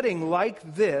setting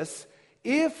like this,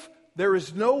 if there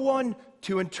is no one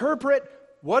to interpret,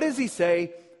 what does he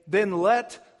say? Then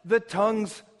let the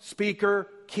tongues speaker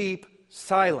keep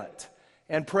silent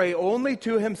and pray only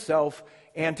to himself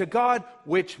and to God,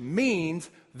 which means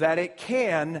that it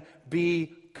can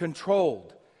be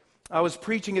controlled. I was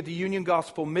preaching at the Union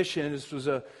Gospel Mission. This was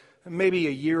maybe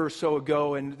a year or so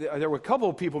ago, and there were a couple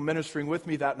of people ministering with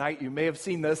me that night. You may have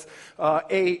seen this.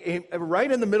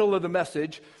 Right in the middle of the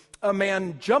message, a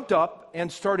man jumped up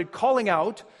and started calling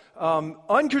out,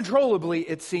 uncontrollably,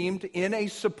 it seemed, in a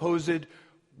supposed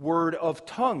word of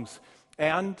tongues.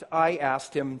 And I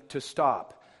asked him to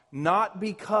stop. Not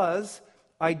because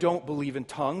I don't believe in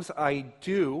tongues, I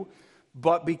do,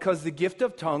 but because the gift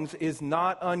of tongues is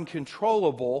not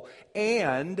uncontrollable,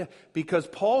 and because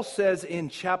Paul says in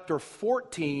chapter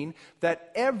 14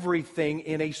 that everything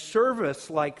in a service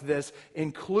like this,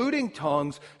 including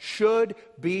tongues, should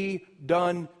be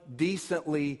done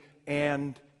decently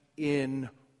and in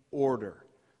order.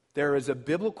 There is a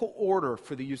biblical order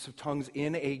for the use of tongues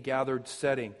in a gathered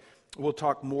setting. We'll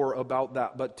talk more about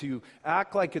that, but to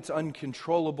act like it's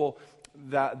uncontrollable,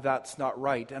 that's not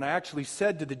right. And I actually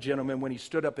said to the gentleman when he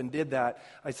stood up and did that,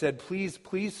 I said, please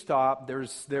stop.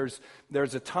 There's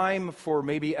a time for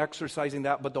maybe exercising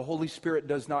that, but the Holy Spirit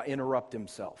does not interrupt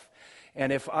himself.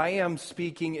 And if I am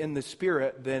speaking in the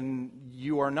Spirit, then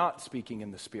you are not speaking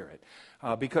in the Spirit,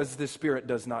 because the Spirit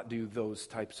does not do those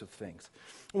types of things.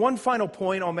 One final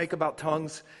point I'll make about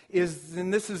tongues is,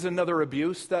 and this is another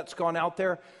abuse that's gone out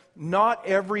there, not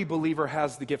every believer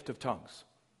has the gift of tongues.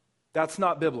 That's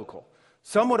not biblical.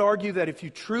 Some would argue that if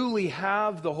you truly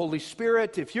have the Holy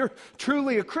Spirit, if you're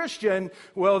truly a Christian,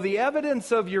 well, the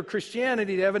evidence of your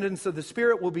Christianity, the evidence of the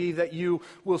Spirit will be that you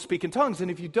will speak in tongues. And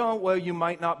if you don't, well, you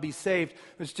might not be saved.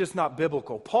 It's just not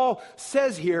biblical. Paul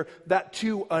says here that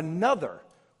to another,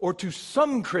 or to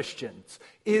some Christians,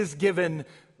 is given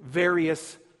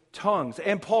various tongues.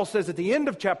 And Paul says at the end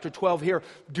of chapter 12 here,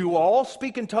 do all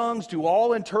speak in tongues, do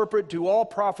all interpret, do all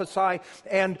prophesy?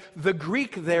 And the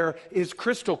Greek there is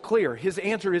crystal clear. His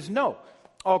answer is no.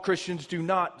 All Christians do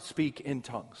not speak in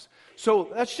tongues. So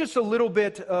that's just a little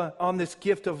bit on this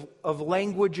gift of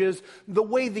languages, the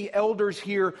way the elders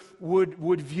here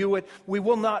would view it. We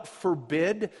will not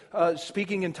forbid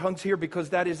speaking in tongues here, because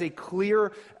that is a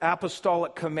clear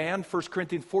apostolic command. 1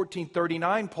 Corinthians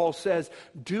 14:39, Paul says,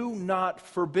 do not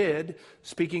forbid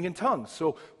speaking in tongues.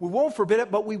 So we won't forbid it,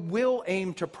 but we will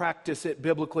aim to practice it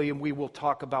biblically, and we will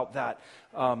talk about that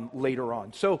later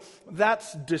on. So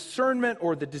that's discernment,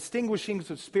 or the distinguishings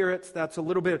of spirits. That's a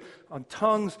little bit on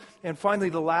tongues. And finally,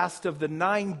 the last of the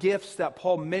 9 gifts that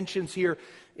Paul mentions here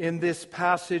in this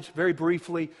passage, very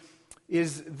briefly,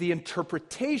 is the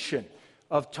interpretation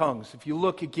of tongues. If you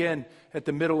look again at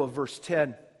the middle of verse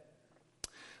 10,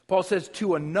 Paul says,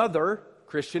 to another,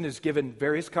 Christian, is given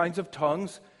various kinds of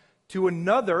tongues, To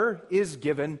another is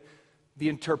given the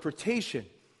interpretation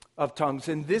of tongues.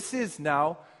 And this is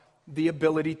now the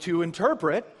ability to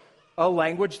interpret a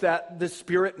language that the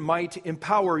Spirit might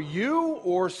empower you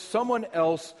or someone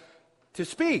else to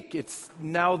speak. It's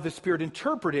now the Spirit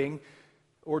interpreting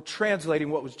or translating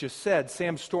what was just said.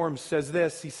 Sam Storms says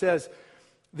this. He says,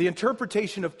 the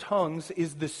interpretation of tongues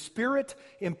is the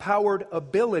Spirit-empowered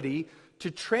ability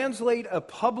to translate a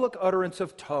public utterance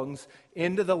of tongues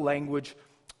into the language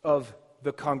of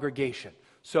the congregation.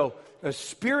 So a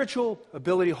spiritual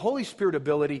ability, Holy Spirit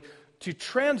ability to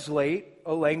translate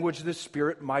a language the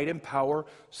Spirit might empower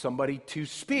somebody to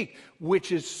speak,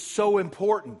 which is so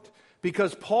important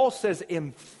because Paul says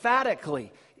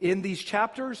emphatically in these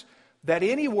chapters that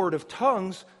any word of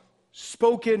tongues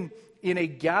spoken in a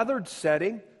gathered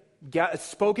setting,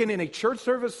 spoken in a church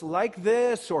service like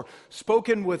this, or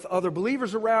spoken with other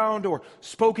believers around, or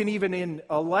spoken even in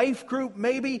a life group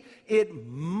maybe, it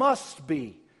must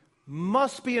be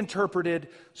interpreted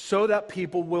so that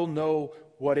people will know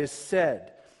what is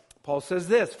said. Paul says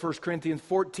this, 1 Corinthians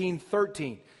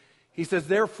 14:13. He says,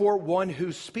 therefore, one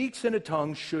who speaks in a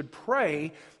tongue should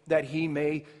pray that he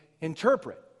may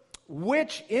interpret.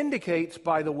 Which indicates,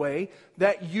 by the way,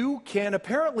 that you can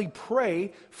apparently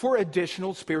pray for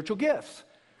additional spiritual gifts.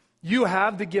 You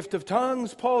have the gift of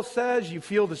tongues, Paul says. You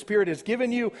feel the Spirit has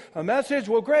given you a message.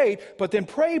 Well, great. But then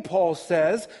pray, Paul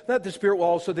says, that the Spirit will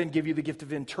also then give you the gift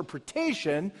of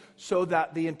interpretation so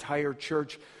that the entire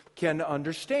church can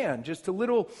understand. Just a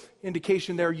little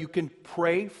indication there. You can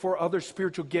pray for other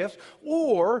spiritual gifts.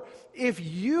 Or if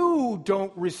you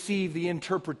don't receive the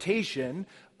interpretation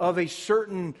of a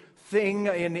certain thing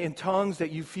in tongues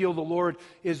that you feel the Lord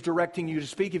is directing you to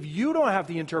speak, if you don't have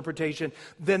the interpretation,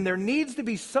 then there needs to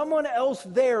be someone else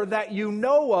there that you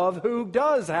know of who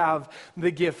does have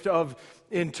the gift of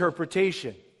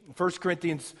interpretation. 1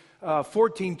 Corinthians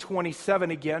 14:27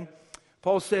 again,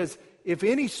 Paul says, if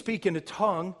any speak in a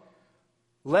tongue,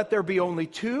 let there be only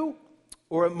two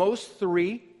or at most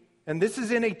three, and this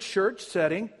is in a church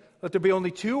setting, let there be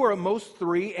only two or at most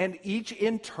three, and each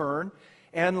in turn,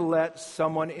 and let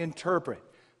someone interpret.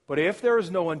 But if there is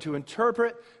no one to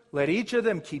interpret, let each of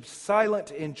them keep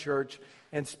silent in church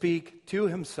and speak to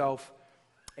himself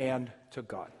and to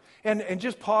God. And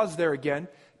just pause there again,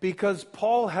 because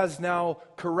Paul has now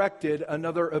corrected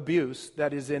another abuse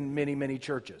that is in many, many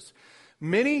churches.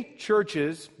 Many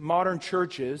churches, modern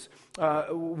churches,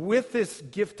 with this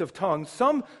gift of tongues,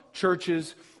 some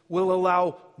churches will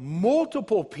allow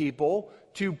multiple people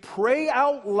to pray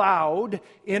out loud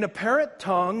in apparent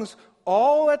tongues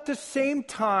all at the same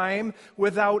time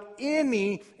without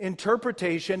any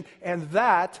interpretation, and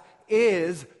that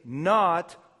is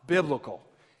not biblical.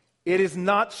 It is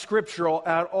not scriptural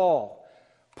at all.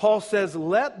 Paul says,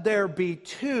 let there be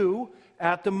two,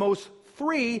 at the most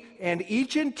three, and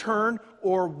each in turn,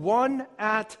 or one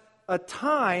at a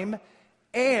time,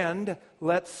 and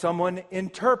let someone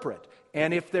interpret.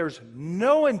 And if there's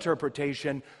no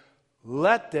interpretation,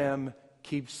 let them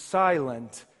keep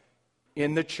silent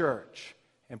in the church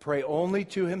and pray only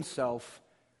to himself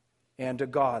and to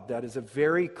God. That is a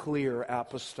very clear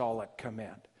apostolic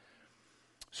command.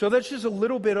 So that's just a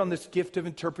little bit on this gift of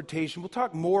interpretation. We'll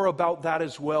talk more about that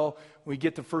as well when we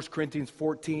get to 1 Corinthians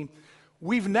 14.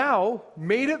 We've now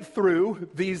made it through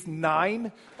these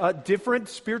 9 different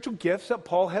spiritual gifts that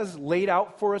Paul has laid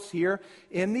out for us here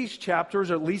in these chapters,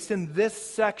 or at least in this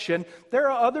section. There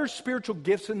are other spiritual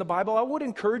gifts in the Bible. I would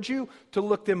encourage you to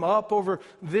look them up over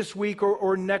this week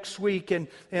or next week and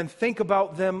think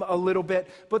about them a little bit.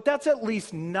 But that's at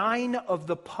least 9 of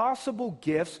the possible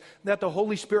gifts that the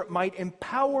Holy Spirit might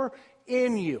empower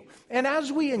in you. And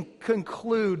as we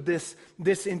conclude this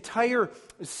entire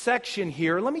section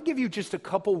here, let me give you just a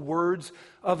couple words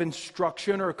of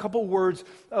instruction or a couple words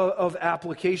of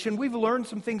application. We've learned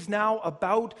some things now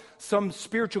about some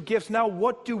spiritual gifts. Now,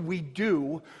 what do we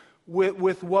do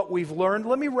with what we've learned?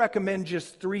 Let me recommend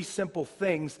just 3 simple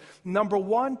things. Number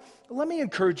 1, let me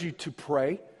encourage you to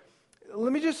pray.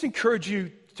 Let me just encourage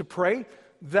you to pray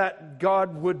that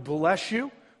God would bless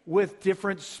you with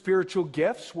different spiritual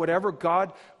gifts, whatever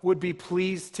God would be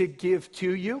pleased to give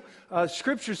to you.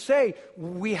 Scriptures say,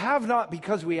 we have not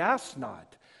because we ask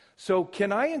not. So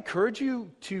can I encourage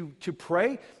you to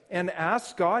pray and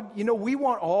ask God? You know, we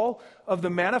want all of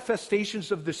the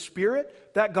manifestations of the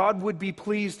Spirit that God would be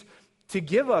pleased to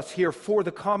give us here for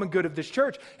the common good of this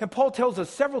church. And Paul tells us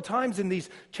several times in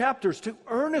these chapters to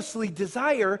earnestly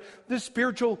desire the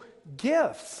spiritual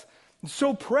gifts.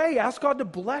 So pray, ask God to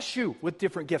bless you with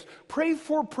different gifts. Pray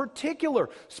for particular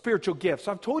spiritual gifts.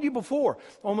 I've told you before,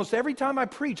 almost every time I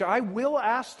preach, I will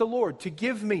ask the Lord to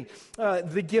give me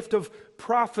the gift of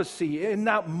prophecy in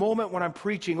that moment when I'm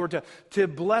preaching, or to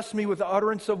bless me with the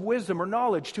utterance of wisdom or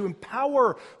knowledge, to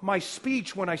empower my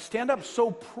speech when I stand up. So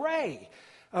pray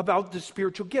about the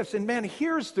spiritual gifts. And man,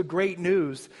 here's the great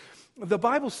news. The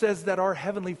Bible says that our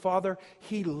Heavenly Father,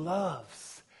 He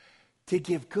loves to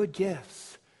give good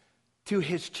gifts to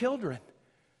His children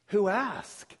who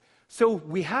ask. So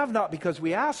we have not because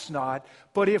we ask not,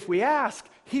 but if we ask,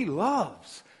 He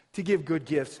loves to give good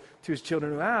gifts to His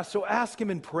children who ask. So ask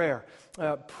Him in prayer.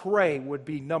 Pray would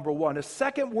be number one. A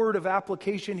second word of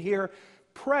application here,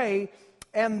 pray,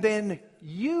 and then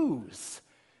use.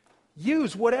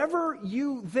 Use whatever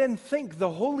you then think the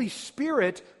Holy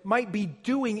Spirit might be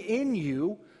doing in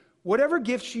you, whatever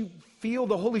gifts you feel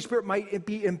the Holy Spirit might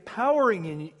be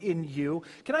empowering in you.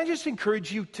 Can I just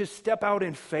encourage you to step out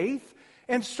in faith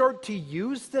and start to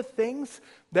use the things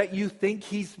that you think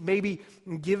He's maybe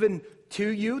given to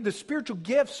you? The spiritual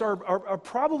gifts are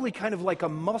probably kind of like a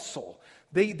muscle.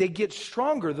 They get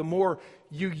stronger the more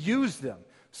you use them.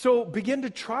 So begin to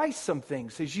try some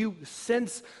things as you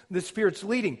sense the Spirit's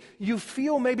leading. You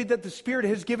feel maybe that the Spirit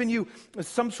has given you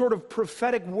some sort of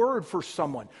prophetic word for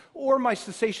someone. Or my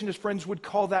cessationist friends would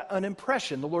call that an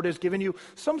impression. The Lord has given you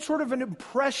some sort of an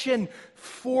impression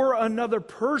for another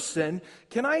person.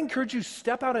 Can I encourage you,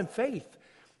 step out in faith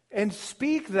and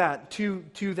speak that to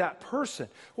that person?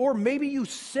 Or maybe you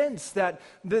sense that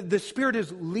the Spirit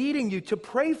is leading you to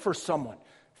pray for someone,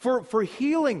 for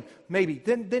healing maybe.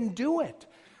 Then do it.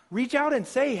 Reach out and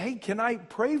say, hey, can I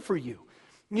pray for you?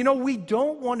 You know, we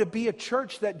don't want to be a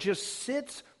church that just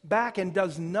sits back and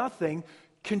does nothing,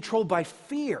 controlled by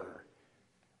fear.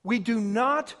 We do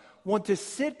not want to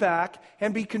sit back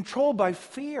and be controlled by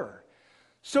fear.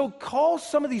 So call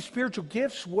some of these spiritual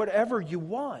gifts whatever you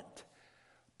want.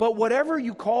 But whatever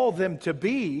you call them to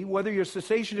be, whether you're a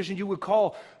cessationist and you would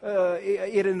call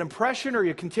it an impression, or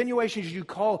your continuation, you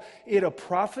call it a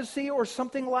prophecy or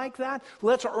something like that,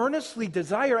 let's earnestly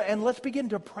desire and let's begin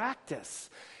to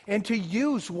practice and to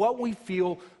use what we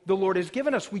feel the Lord has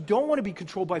given us. We don't want to be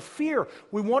controlled by fear.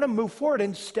 We want to move forward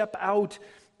and step out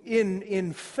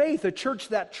in faith, a church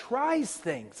that tries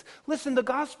things. Listen, the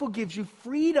gospel gives you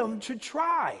freedom to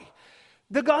try.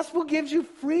 The gospel gives you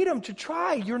freedom to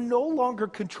try. You're no longer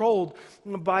controlled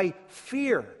by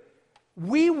fear.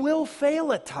 We will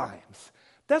fail at times.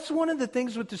 That's one of the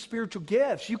things with the spiritual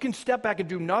gifts. You can step back and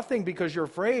do nothing because you're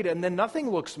afraid, and then nothing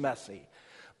looks messy.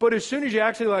 But as soon as you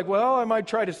actually I might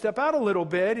try to step out a little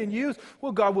bit and use,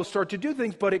 God will start to do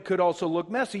things, but it could also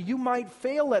look messy. You might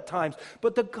fail at times,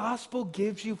 but the gospel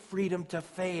gives you freedom to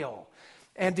fail.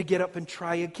 And to get up and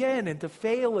try again, and to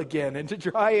fail again, and to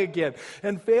try again,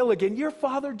 and fail again. Your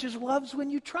Father just loves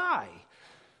when you try.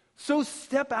 So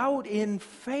step out in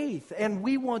faith, and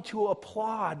we want to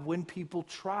applaud when people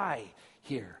try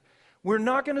here. We're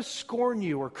not going to scorn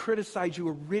you or criticize you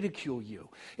or ridicule you.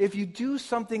 If you do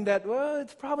something that,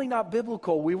 it's probably not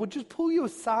biblical, we will just pull you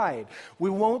aside. We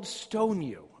won't stone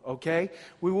you, okay?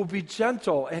 We will be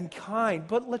gentle and kind,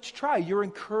 but let's try. You're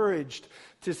encouraged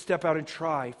to step out and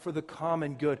try for the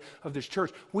common good of this church.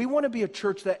 We want to be a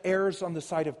church that errs on the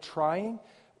side of trying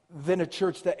than a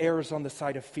church that errs on the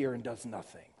side of fear and does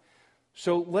nothing.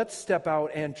 So let's step out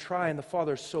and try, and the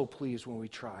Father is so pleased when we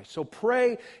try. So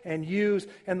pray and use.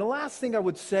 And the last thing I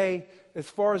would say, as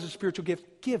far as a spiritual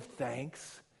gift, give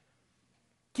thanks.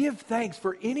 Give thanks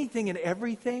for anything and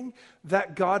everything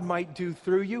that God might do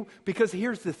through you, because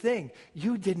here's the thing,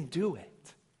 you didn't do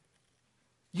it.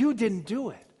 You didn't do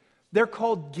it. They're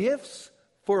called gifts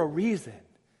for a reason,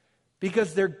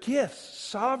 because they're gifts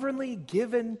sovereignly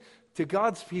given to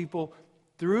God's people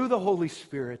through the Holy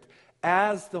Spirit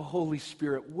as the Holy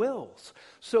Spirit wills.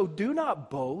 So do not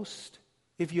boast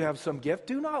if you have some gift.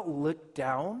 Do not look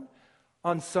down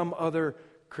on some other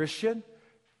Christian.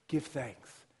 Give thanks.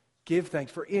 Give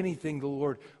thanks for anything the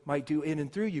Lord might do in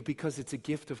and through you, because it's a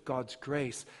gift of God's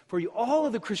grace for you. All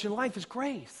of the Christian life is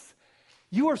grace.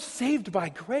 You are saved by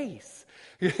grace.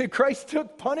 Christ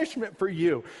took punishment for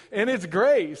you, and it's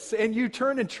grace. And you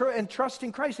turn and trust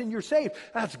in Christ, and you're saved.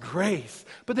 That's grace.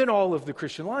 But then all of the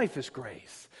Christian life is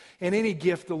grace. And any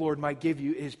gift the Lord might give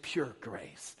you is pure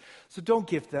grace. So don't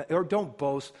give that, or don't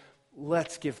boast.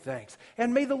 Let's give thanks.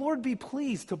 And may the Lord be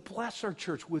pleased to bless our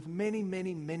church with many,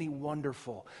 many, many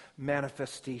wonderful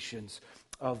manifestations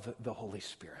of the Holy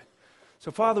Spirit.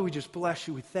 So, Father, we just bless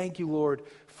you. We thank you, Lord,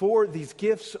 for these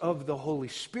gifts of the Holy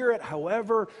Spirit.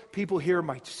 However people here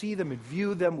might see them and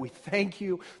view them, we thank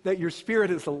you that your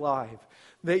Spirit is alive,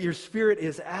 that your Spirit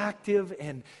is active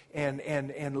and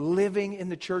living in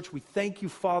the church. We thank you,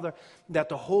 Father, that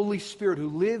the Holy Spirit who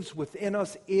lives within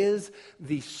us is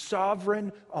the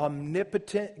sovereign,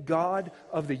 omnipotent God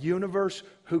of the universe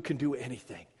who can do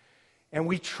anything. And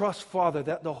we trust, Father,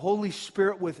 that the Holy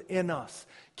Spirit within us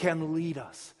can lead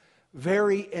us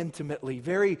very intimately,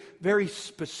 very, very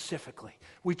specifically.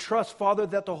 We trust, Father,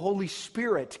 that the Holy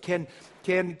Spirit can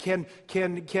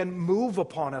move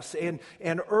upon us and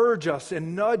urge us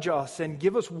and nudge us and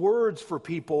give us words for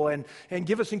people and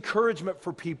give us encouragement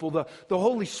for people. The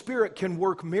Holy Spirit can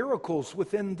work miracles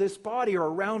within this body or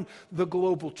around the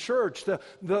global church. The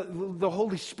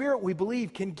Holy Spirit, we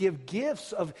believe, can give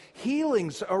gifts of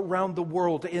healings around the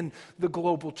world in the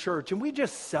global church. And we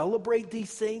just celebrate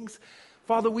these things.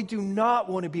 Father, we do not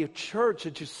want to be a church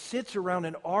that just sits around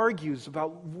and argues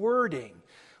about wording.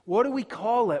 What do we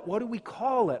call it? What do we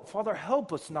call it? Father,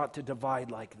 help us not to divide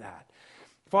like that.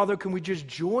 Father, can we just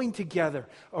join together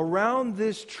around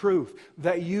this truth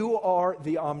that you are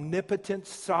the omnipotent,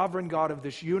 sovereign God of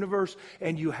this universe,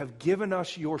 and you have given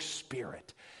us your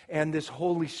Spirit. And this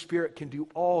Holy Spirit can do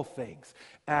all things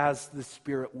as the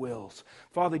Spirit wills.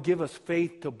 Father, give us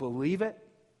faith to believe it.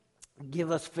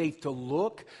 Give us faith to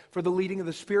look for the leading of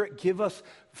the Spirit. Give us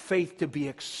faith to be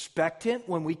expectant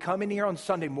when we come in here on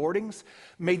Sunday mornings.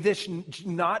 May this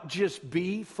not just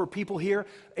be for people here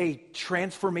a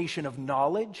transformation of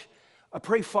knowledge. I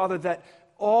pray, Father, that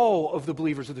all of the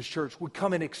believers of this church would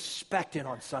come in expectant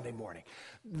on Sunday morning.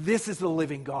 This is the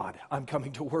living God I'm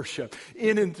coming to worship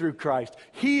in and through Christ.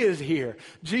 He is here.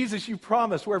 Jesus, you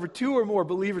promised wherever two or more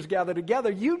believers gather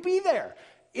together, you'd be there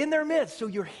in their midst. So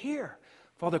you're here.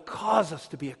 Father, cause us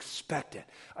to be expectant.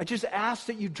 I just ask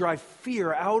that you drive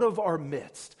fear out of our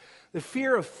midst. The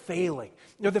fear of failing,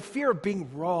 or the fear of being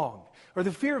wrong, or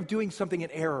the fear of doing something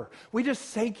in error. We just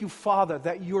thank you, Father,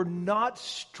 that you're not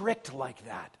strict like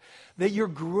that you're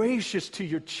gracious to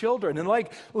your children. And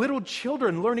like little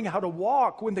children learning how to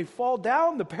walk, when they fall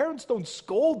down, the parents don't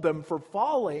scold them for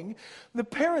falling. The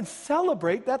parents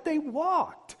celebrate that they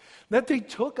walked, that they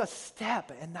took a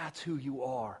step, and that's who you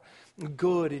are.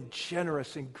 Good and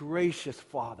generous and gracious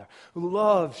Father who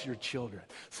loves your children.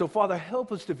 So, Father,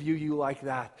 help us to view you like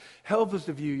that. Help us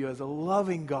to view you as a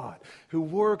loving God who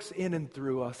works in and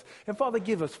through us. And, Father,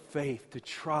 give us faith to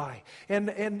try and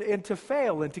to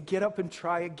fail and to get up and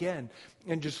try again.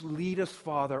 And just lead us,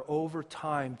 Father, over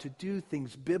time to do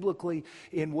things biblically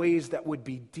in ways that would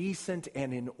be decent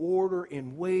and in order,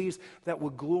 in ways that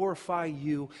would glorify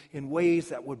you, in ways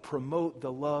that would promote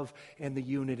the love and the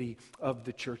unity of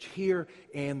the church here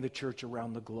and the church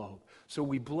around the globe. So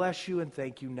we bless you and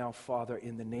thank you now, Father,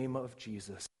 in the name of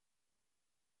Jesus.